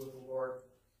shall be with the Lord.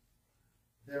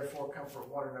 Therefore comfort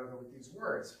one another with these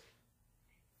words.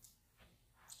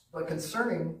 But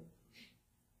concerning,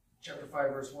 chapter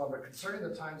 5, verse 1, but concerning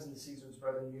the times and the seasons,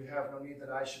 brethren, you have no need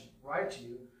that I should write to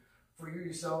you, for you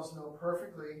yourselves know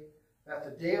perfectly that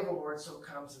the day of the Lord so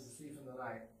comes as a thief in the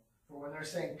night. For when they're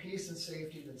saying peace and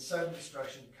safety, then sudden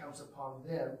destruction comes upon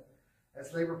them,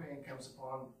 as labor pain comes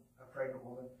upon a pregnant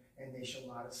woman, and they shall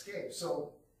not escape.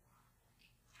 So,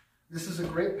 this is a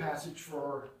great passage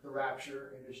for the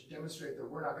rapture, and to demonstrate that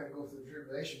we're not going to go through the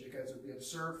tribulation, because it would be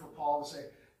absurd for Paul to say,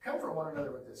 comfort one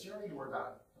another with this. You don't need to worry about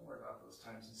it. Don't worry about those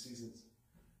times and seasons.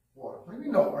 What do you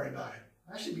mean don't worry about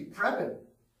it? I should be prepping,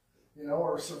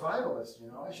 or a survivalist.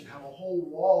 I should have a whole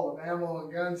wall of ammo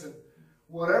and guns and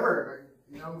whatever,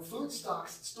 food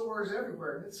stocks and stores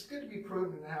everywhere. And it's good to be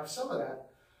prudent and have some of that.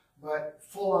 But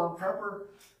full-on prepper,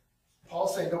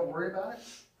 Paul's saying don't worry about it.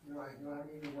 You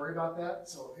don't need to worry about that.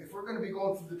 So if we're going to be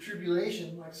going through the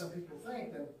tribulation, like some people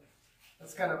think, then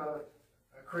that's kind of a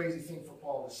crazy thing for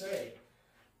Paul to say.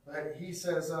 But he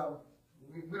says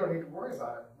we don't need to worry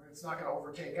about it. It's not going to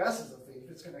overtake us as a thief.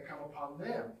 It's going to come upon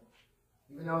them.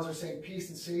 Even though they're saying peace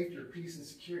and safety or peace and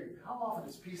security. How often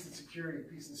does peace and security,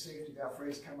 peace and safety, that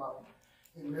phrase come up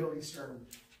in Middle Eastern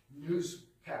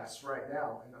newscasts right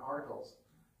now, in the articles?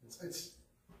 It's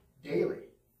daily.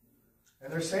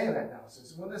 And they're saying that now. So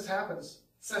when this happens,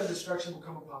 sudden destruction will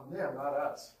come upon them, not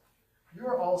us. You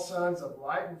are all sons of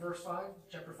light in verse 5,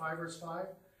 chapter 5, verse 5,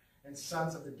 and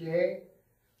sons of the day.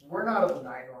 We're not of the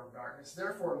night nor of darkness.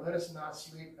 Therefore, let us not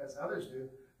sleep as others do,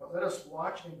 but let us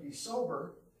watch and be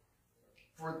sober.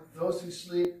 For those who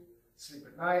sleep, sleep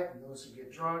at night, and those who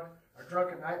get drunk are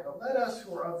drunk at night. But let us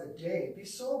who are of the day be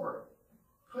sober,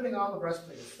 putting on the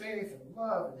breastplate of faith and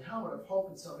love and the helmet of hope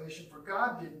and salvation. For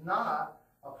God did not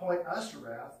appoint us to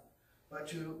wrath, but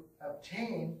to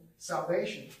obtain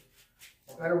salvation.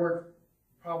 A better word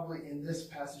probably in this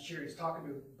passage here, he's talking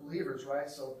to believers, right?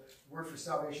 So the word for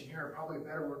salvation here, probably a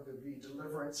better word would be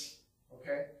deliverance,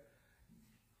 okay?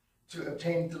 To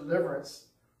obtain deliverance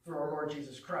through our Lord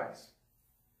Jesus Christ.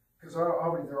 Because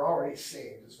they're already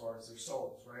saved as far as their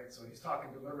souls, right? So he's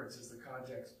talking deliverance is the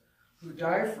context. Who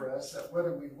died for us, that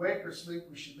whether we wake or sleep,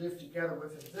 we should live together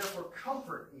with him. Therefore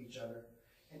comfort each other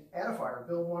and edify or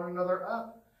build one another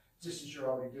up, just as you're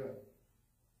already doing.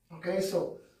 Okay,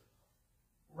 so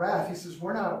wrath, he says,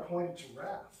 we're not appointed to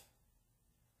wrath.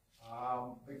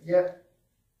 But yet,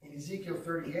 in Ezekiel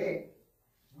 38,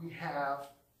 we have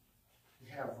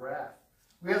wrath.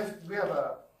 We have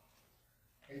a,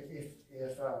 if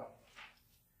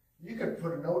You could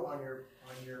put a note on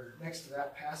your next to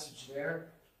that passage there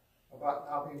about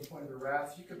not being appointed to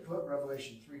wrath. You could put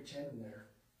Revelation 3:10 in there.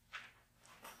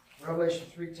 Revelation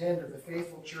 3:10 to the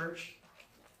faithful church.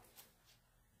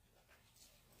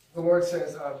 The Lord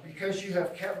says, because you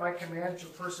have kept my command to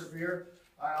persevere,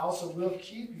 I also will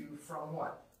keep you from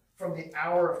what? From the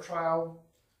hour of trial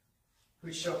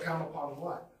which shall come upon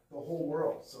what? The whole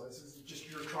world. So this isn't just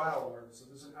your trial, Lord. So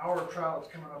there's an hour of trial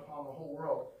that's coming upon the whole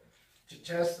world to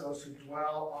test those who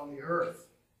dwell on the earth,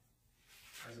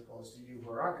 as opposed to you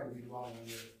who aren't going to be dwelling on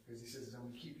the earth, because he says, I'm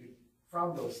going to keep you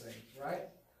from those things, right?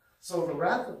 So the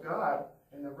wrath of God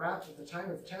and the wrath at the time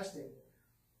of testing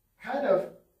kind of,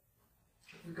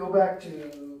 if we go back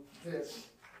to this.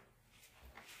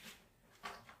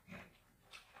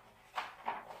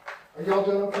 Are y'all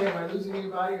doing okay? Am I losing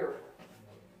anybody? Or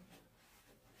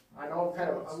I know I'm kind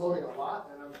of unloading a lot,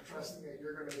 and I'm trusting that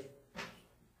you're going to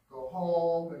go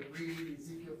home and read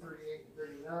Ezekiel 38 and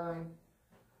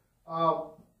 39.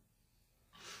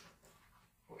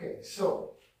 Okay,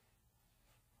 so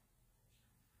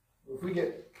if we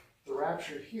get the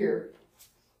rapture here,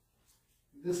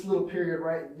 this little period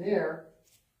right in there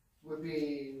would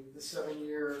be the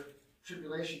 7-year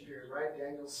tribulation period, right?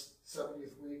 Daniel's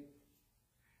 70th week.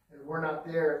 And we're not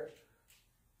there.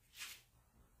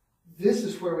 This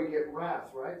is where we get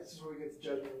wrath, right? This is where we get the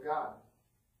judgment of God.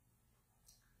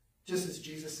 Just as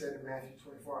Jesus said in Matthew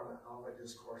 24 on that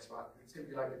discourse about it's going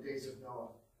to be like the days of Noah.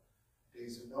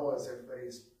 Days of Noah is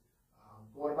everybody's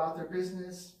going about their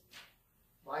business,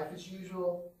 life as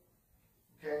usual,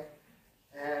 okay?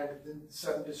 And then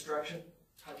sudden destruction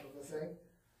type of a thing.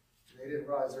 They didn't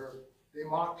realize they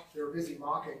were busy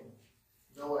mocking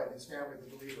Noah and his family,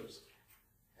 the believers.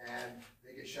 And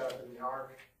they get shut up in the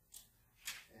ark,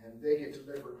 and they get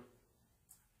delivered,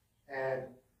 and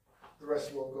the rest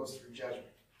of the world goes through judgment.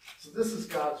 So this is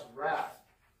God's wrath.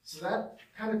 So that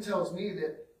kind of tells me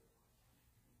that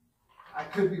I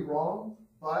could be wrong,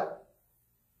 but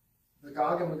the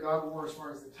Gog and Magog war, as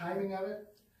far as the timing of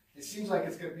it, it seems like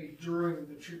it's going to be during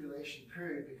the tribulation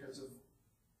period because of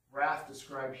wrath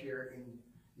described here in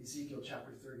Ezekiel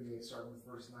chapter 38, starting with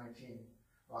verse 19.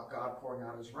 About God pouring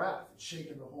out his wrath and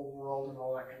shaking the whole world and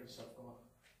all that kind of stuff going on.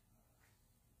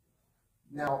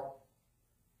 Now,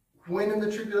 when in the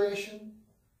tribulation,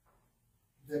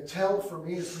 the tell for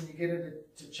me is when you get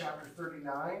into chapter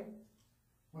 39,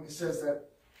 when it says that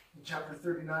in chapter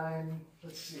 39,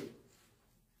 let's see,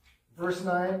 verse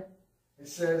 9, it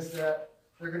says that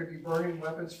they're going to be burning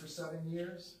weapons for 7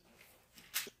 years.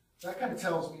 That kind of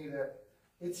tells me that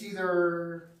it's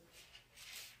either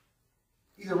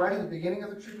right at the beginning of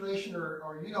the tribulation or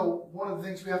one of the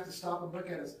things we have to stop and look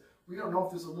at is we don't know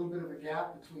if there's a little bit of a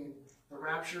gap between the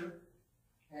rapture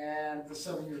and the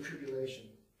 7-year tribulation.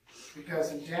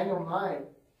 Because in Daniel 9,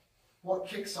 what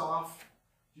kicks off,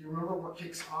 do you remember what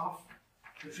kicks off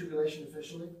the tribulation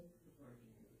officially?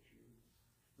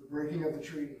 The breaking of the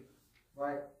treaty,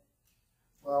 right?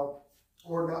 Well,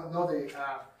 the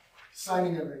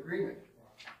signing of an agreement.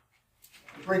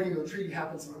 The breaking of the treaty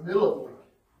happens in the middle of the week.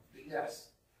 Yes,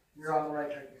 you're on the right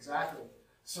track, exactly.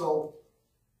 So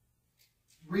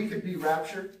we could be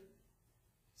raptured,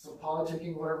 some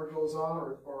politicking, whatever goes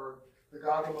on, or the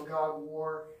Gog and Magog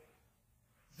war.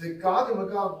 The Gog and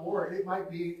Magog war, it might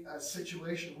be a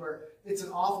situation where it's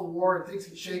an awful war and things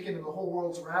get shaken and the whole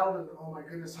world's rattled and oh my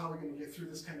goodness, how are we going to get through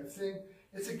this kind of thing?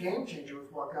 It's a game changer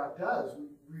with what God does. We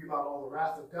read about all the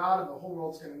wrath of God and the whole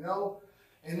world's going to know.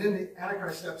 And then the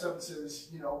Antichrist steps up and says,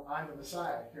 I'm the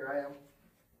Messiah. Here I am.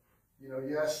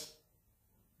 Yes,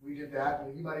 we did that,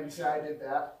 and you might even say I did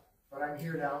that, but I'm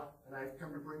here now, and I've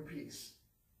come to bring peace.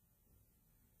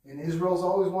 And Israel's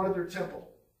always wanted their temple,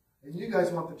 and you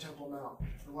guys want the temple now,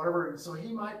 or whatever. And so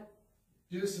he might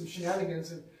do some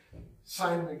shenanigans and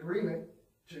sign an agreement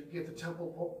to get the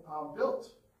temple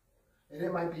built. And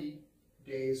it might be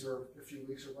days or a few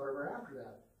weeks or whatever after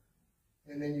that.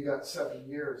 And then you got 7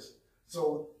 years.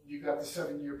 So you got the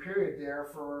 7-year period there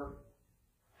for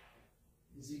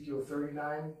Ezekiel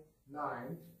 39:9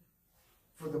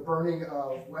 for the burning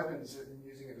of weapons and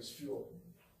using it as fuel.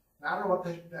 Now, I don't know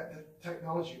what that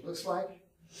technology looks like.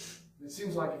 It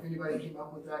seems like if anybody came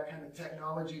up with that kind of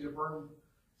technology to burn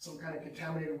some kind of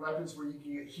contaminated weapons where you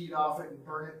can get heat off it and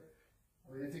burn it.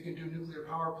 I mean, if they can do nuclear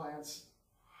power plants,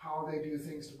 how they do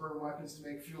things to burn weapons to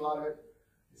make fuel out of it,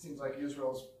 it seems like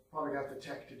Israel's probably got the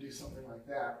tech to do something like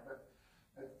that. But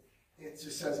it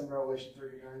just says in Revelation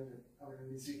 39,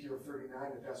 in Ezekiel 39,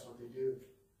 that that's what they do.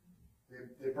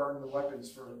 They burn the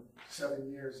weapons for 7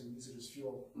 years and use it as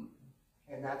fuel.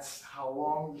 And that's how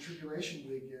long the tribulation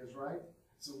week is, right?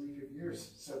 It's a week of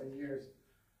years, 7 years.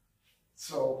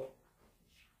 So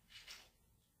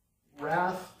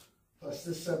wrath plus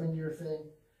this 7-year thing,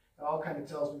 it all kind of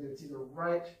tells me that it's either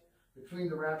right between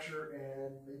the rapture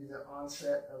and maybe the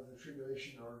onset of the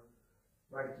tribulation or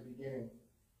right at the beginning.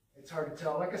 It's hard to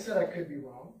tell. Like I said, I could be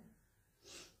wrong.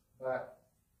 But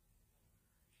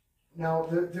now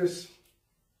there's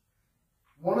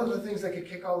one of the things that could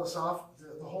kick all this off,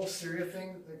 the whole Syria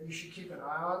thing that you should keep an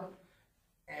eye on.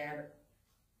 And,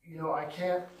 you know, it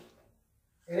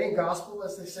ain't gospel,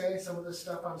 as they say. Some of this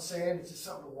stuff I'm saying, it's just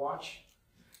something to watch.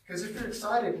 Because if you're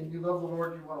excited and you love the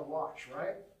Lord, you want to watch,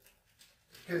 right?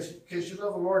 Because you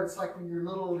love the Lord, it's like when you're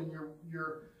little and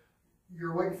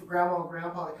you're waiting for grandma and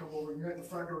grandpa to come over, and you're at the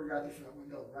front door, you're at the front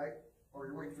window, right? Or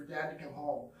you're waiting for dad to come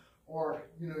home. Or,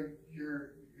 you know,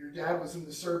 your dad was in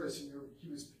the service and he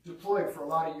was deployed for a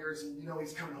lot of years, and you know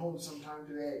he's coming home sometime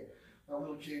today. That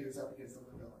little kid is up against the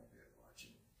window like that,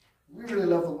 watching. We really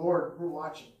love the Lord. We're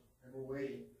watching and we're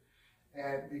waiting,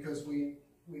 and because we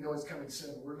know He's coming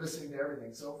soon. We're listening to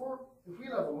everything. So if we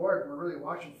love the Lord and we're really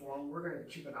watching for Him, we're going to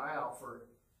keep an eye out for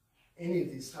any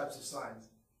of these types of signs.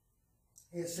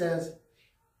 It says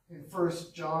in 1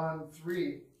 John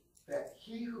 3 that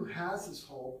he who has this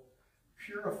hope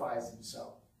purifies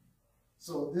himself.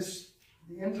 So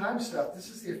the end time stuff, this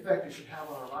is the effect it should have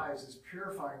on our lives, is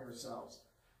purifying ourselves.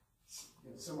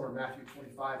 You know, somewhere in Matthew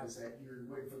 25 is that you're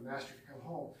waiting for the Master to come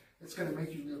home. It's going to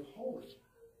make you live holy.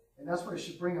 And that's what it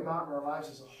should bring about in our lives,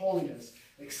 is a holiness.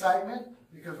 Excitement,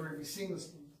 because we're going to be seeing the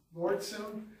Lord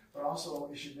soon, but also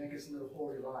it should make us live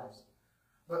holy lives.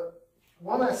 But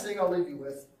one last thing I'll leave you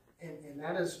with, and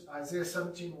that is Isaiah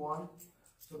 17:1,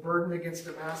 the burden against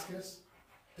Damascus.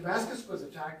 Damascus was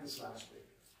attacked this last week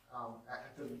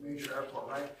at the major airport,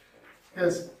 right?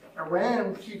 Because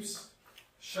Iran keeps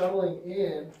shuttling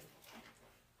in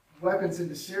weapons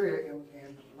into Syria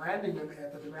and landing them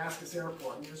at the Damascus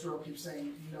airport. And Israel keeps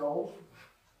saying, no,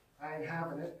 I ain't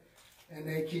having it. And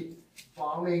they keep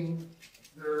bombing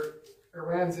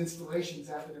Iran's installations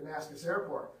at the Damascus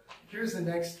airport. Here's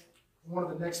one of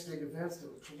the next big events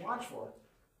to watch for.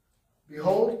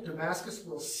 Behold, Damascus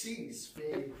will cease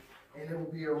being, and it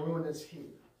will be a ruinous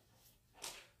heap.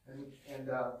 And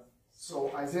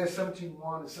so Isaiah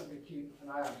 17:1 is something to keep an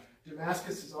eye on.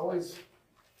 Damascus has always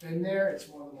been there. It's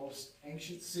one of the most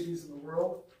ancient cities in the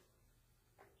world.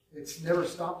 It's never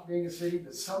stopped being a city,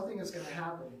 but something is going to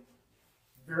happen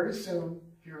very soon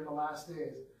here in the last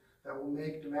days that will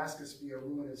make Damascus be a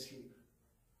ruinous heap.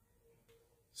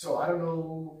 So I don't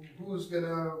know who's going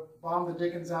to bomb the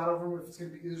dickens out of them, if it's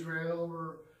going to be Israel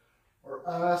or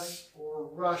us or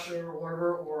Russia or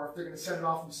whatever, or if they're going to set it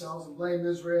off themselves and blame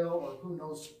Israel, or who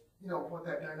knows, you know, what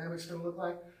that dynamic's going to look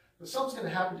like. But something's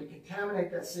going to happen to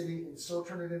contaminate that city and so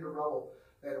turn it into rubble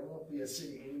that it won't be a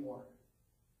city anymore.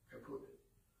 Kaput.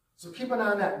 So keep an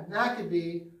eye on that. And that could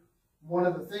be one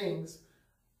of the things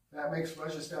that makes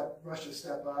Russia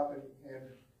step up and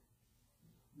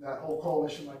that whole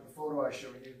coalition, like the photo I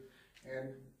showed you, and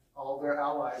all their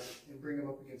allies, and bring them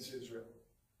up against Israel.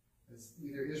 It's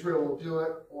either Israel will do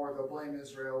it, or they'll blame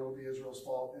Israel. It'll be Israel's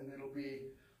fault, and it'll be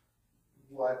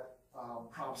what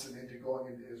prompts them into going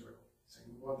into Israel, saying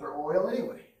we want their oil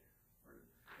anyway.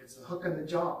 It's the hook in the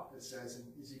jaw, it says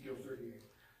in Ezekiel 38.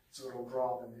 So it'll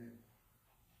draw them in.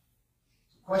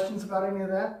 So questions about any of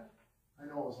that? I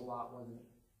know it was a lot, wasn't it?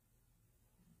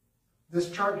 This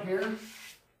chart here,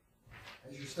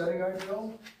 as you're studying on your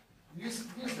own, use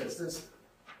this.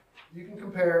 You can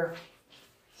compare,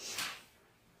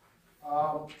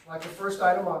 like the first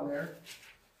item on there,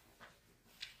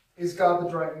 is God the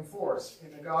driving force?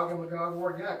 In the Gog and Magog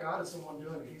war, yeah, God is the one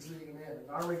doing it. He's leading them in. In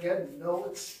Armageddon, no,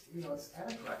 it's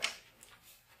Antichrist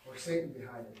or Satan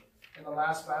behind it. In the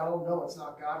last battle, no, it's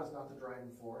not God. It's not the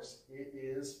driving force. It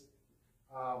is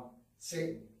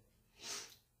Satan.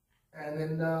 And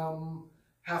then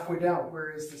halfway down,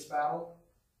 where is this battle?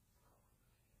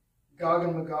 Gog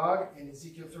and Magog in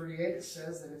Ezekiel 38, it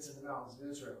says that it's in the mountains of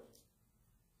Israel.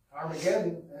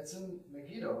 Armageddon, that's in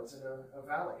Megiddo. It's in a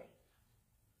valley.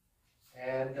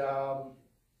 And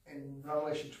in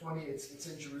Revelation 20, it's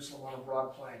in Jerusalem on a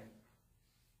broad plain.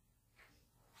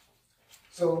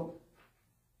 So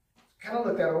kind of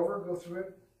look that over, go through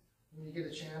it when you get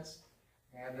a chance,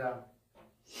 and I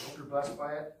hope you're blessed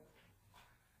by it.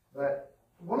 But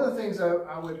one of the things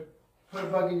I would put a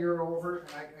bug in your ear over, and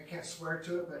I can't swear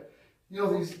to it, but you know,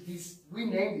 we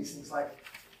name these things like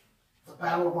the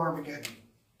Battle of Armageddon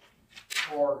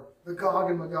or the Gog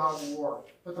and Magog War,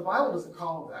 but the Bible doesn't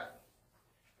call them that.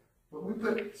 But we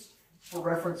put, for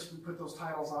reference, we put those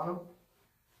titles on them.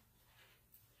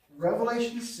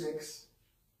 Revelation 6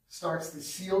 starts the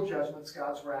sealed judgments,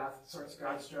 God's wrath, starts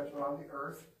God's judgment on the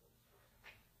earth.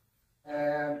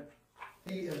 And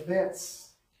the events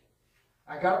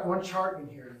I got one chart in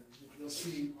here. You'll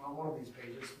see on one of these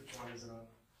pages. Which one is it on?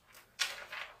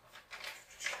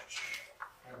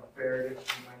 I have buried it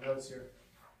in my notes here.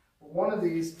 One of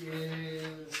these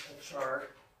is a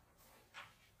chart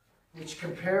which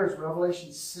compares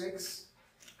Revelation 6.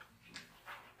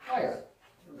 Oh yeah, here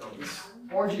we go. This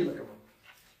orangey looking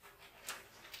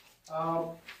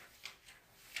one.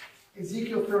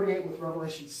 Ezekiel 38 with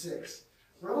Revelation 6.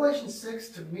 Revelation 6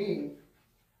 to me,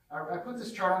 I put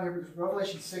this chart on here because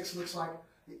Revelation 6 looks like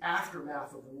the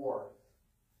aftermath of war.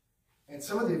 And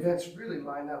some of the events really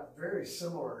line up very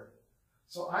similar.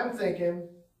 So I'm thinking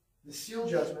the seal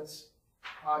judgments.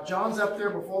 John's up there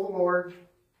before the Lord.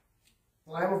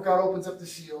 The Lamb of God opens up the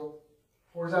seal,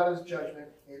 pours out his judgment,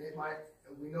 and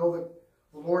we know that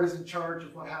the Lord is in charge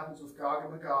of what happens with Gog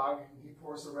and Magog, and he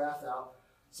pours the wrath out.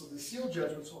 So the seal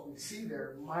judgments, what we see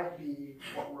there, might be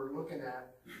what we're looking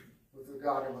at with the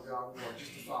Gog and Magog war.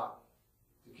 Just a thought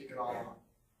to kick it all off.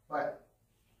 But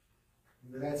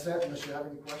that's it, unless you have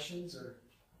any questions, or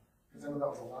because I know that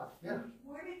was a lot. Yeah.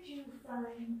 Where did you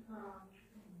find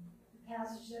the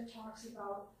passage that talks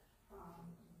about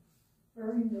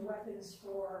burning the weapons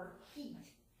for heat?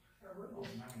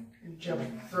 In chapter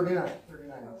 39.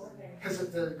 Oh, okay. Because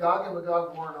the Gog and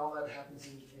Magog war and all that happens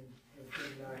in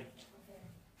 39.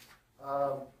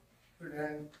 Okay.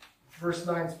 39, verse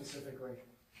 9 specifically.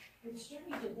 It's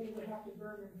strange that they would have to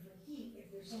burn them for heat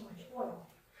if there's so much oil.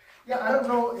 Yeah, I don't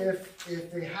know if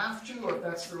they have to or if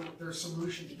that's their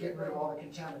solution to get rid of all the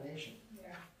contamination.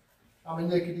 Yeah. I mean,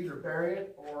 they could either bury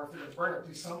it or if they're going to burn it,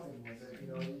 do something with it. You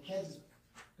know, you can't just,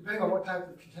 depending on what type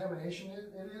of contamination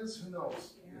it is, who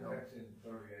knows? Yeah. You know, That's in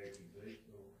 38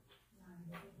 Ezekiel.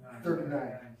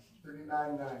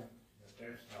 39:9. But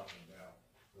that's talking about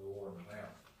the war in the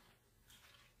mountains.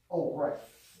 Oh, right.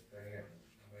 If they hadn't,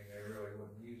 I mean, they really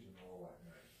wouldn't use them all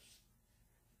that night.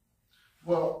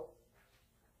 Well,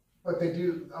 but they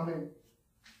do. I mean,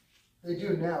 they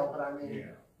do now. But I mean,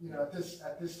 Yeah. you know, at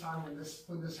this time when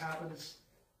this happens,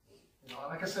 you know,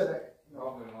 like I said, you know,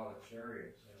 Probably a lot of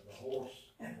chariots, the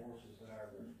horses there,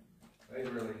 they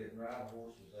really didn't ride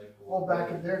horses. They well, back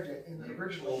in their day, in the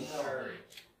original. old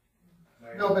chariots.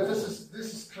 No, but this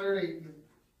is clearly,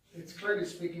 it's clearly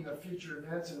speaking of future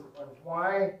events and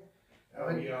why. Oh,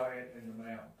 yeah, in the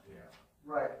mountains, yeah.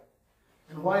 Right.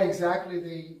 And why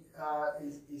exactly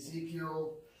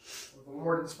Ezekiel, or the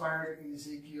Lord inspired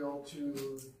Ezekiel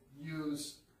to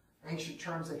use ancient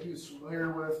terms that he was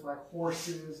familiar with, like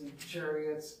horses and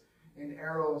chariots and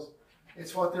arrows.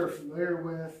 It's what they're familiar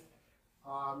with.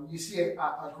 You see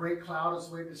a great cloud, as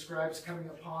the way it describes, coming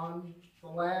upon the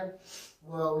land.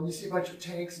 Well, when you see a bunch of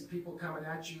tanks and people coming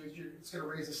at you, it's going to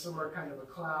raise a similar kind of a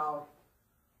cloud.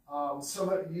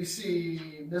 You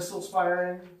see missiles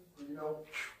firing, you know,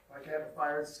 like it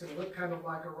fires. It's going to look kind of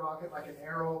like a rocket, like an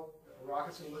arrow. A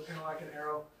rocket's going to look kind of like an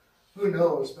arrow. Who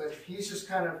knows? But he's just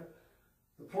kind of,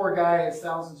 the poor guy is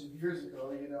thousands of years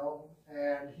ago, you know,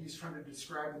 and he's trying to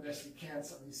describe the best he can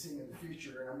something he's seeing in the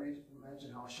future. And I mean,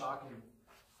 imagine how shocking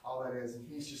all that is. And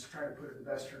he's just trying to put it in the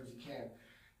best terms he can.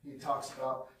 He talks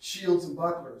about shields and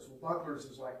bucklers. Well, bucklers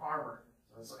is like armor.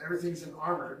 So everything's in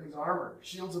armor. Everything's armor.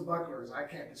 Shields and bucklers, I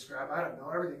can't describe. I don't know.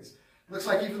 Everything's, looks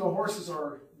like even the horses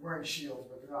are wearing shields,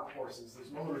 but they're not horses.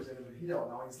 There's motors in them, but he don't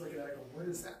know. He's looking at it going, what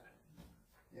is that?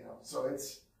 You know, so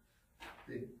it's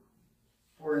big.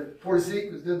 Poor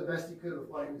Zeke was doing the best he could with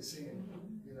what he was seeing,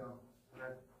 you know. And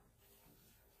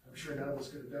I'm sure none of us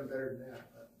could have done better than that.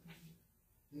 But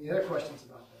any other questions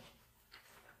about that?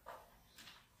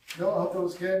 No, I hope that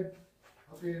was good.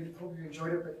 Hope you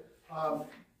enjoyed it. But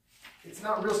it's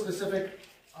not real specific,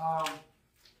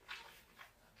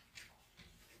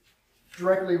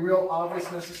 directly real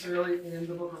obvious necessarily in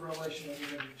the book of Revelation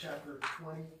other than chapter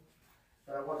 20.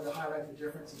 But I wanted to highlight the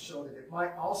difference and show that it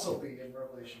might also be in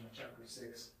Revelation chapter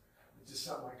 6. It's just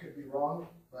something I could be wrong,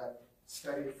 but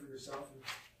study it for yourself and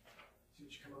see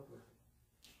what you come up with.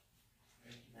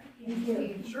 Thank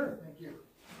you. Sure, thank you.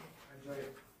 I enjoyed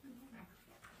it.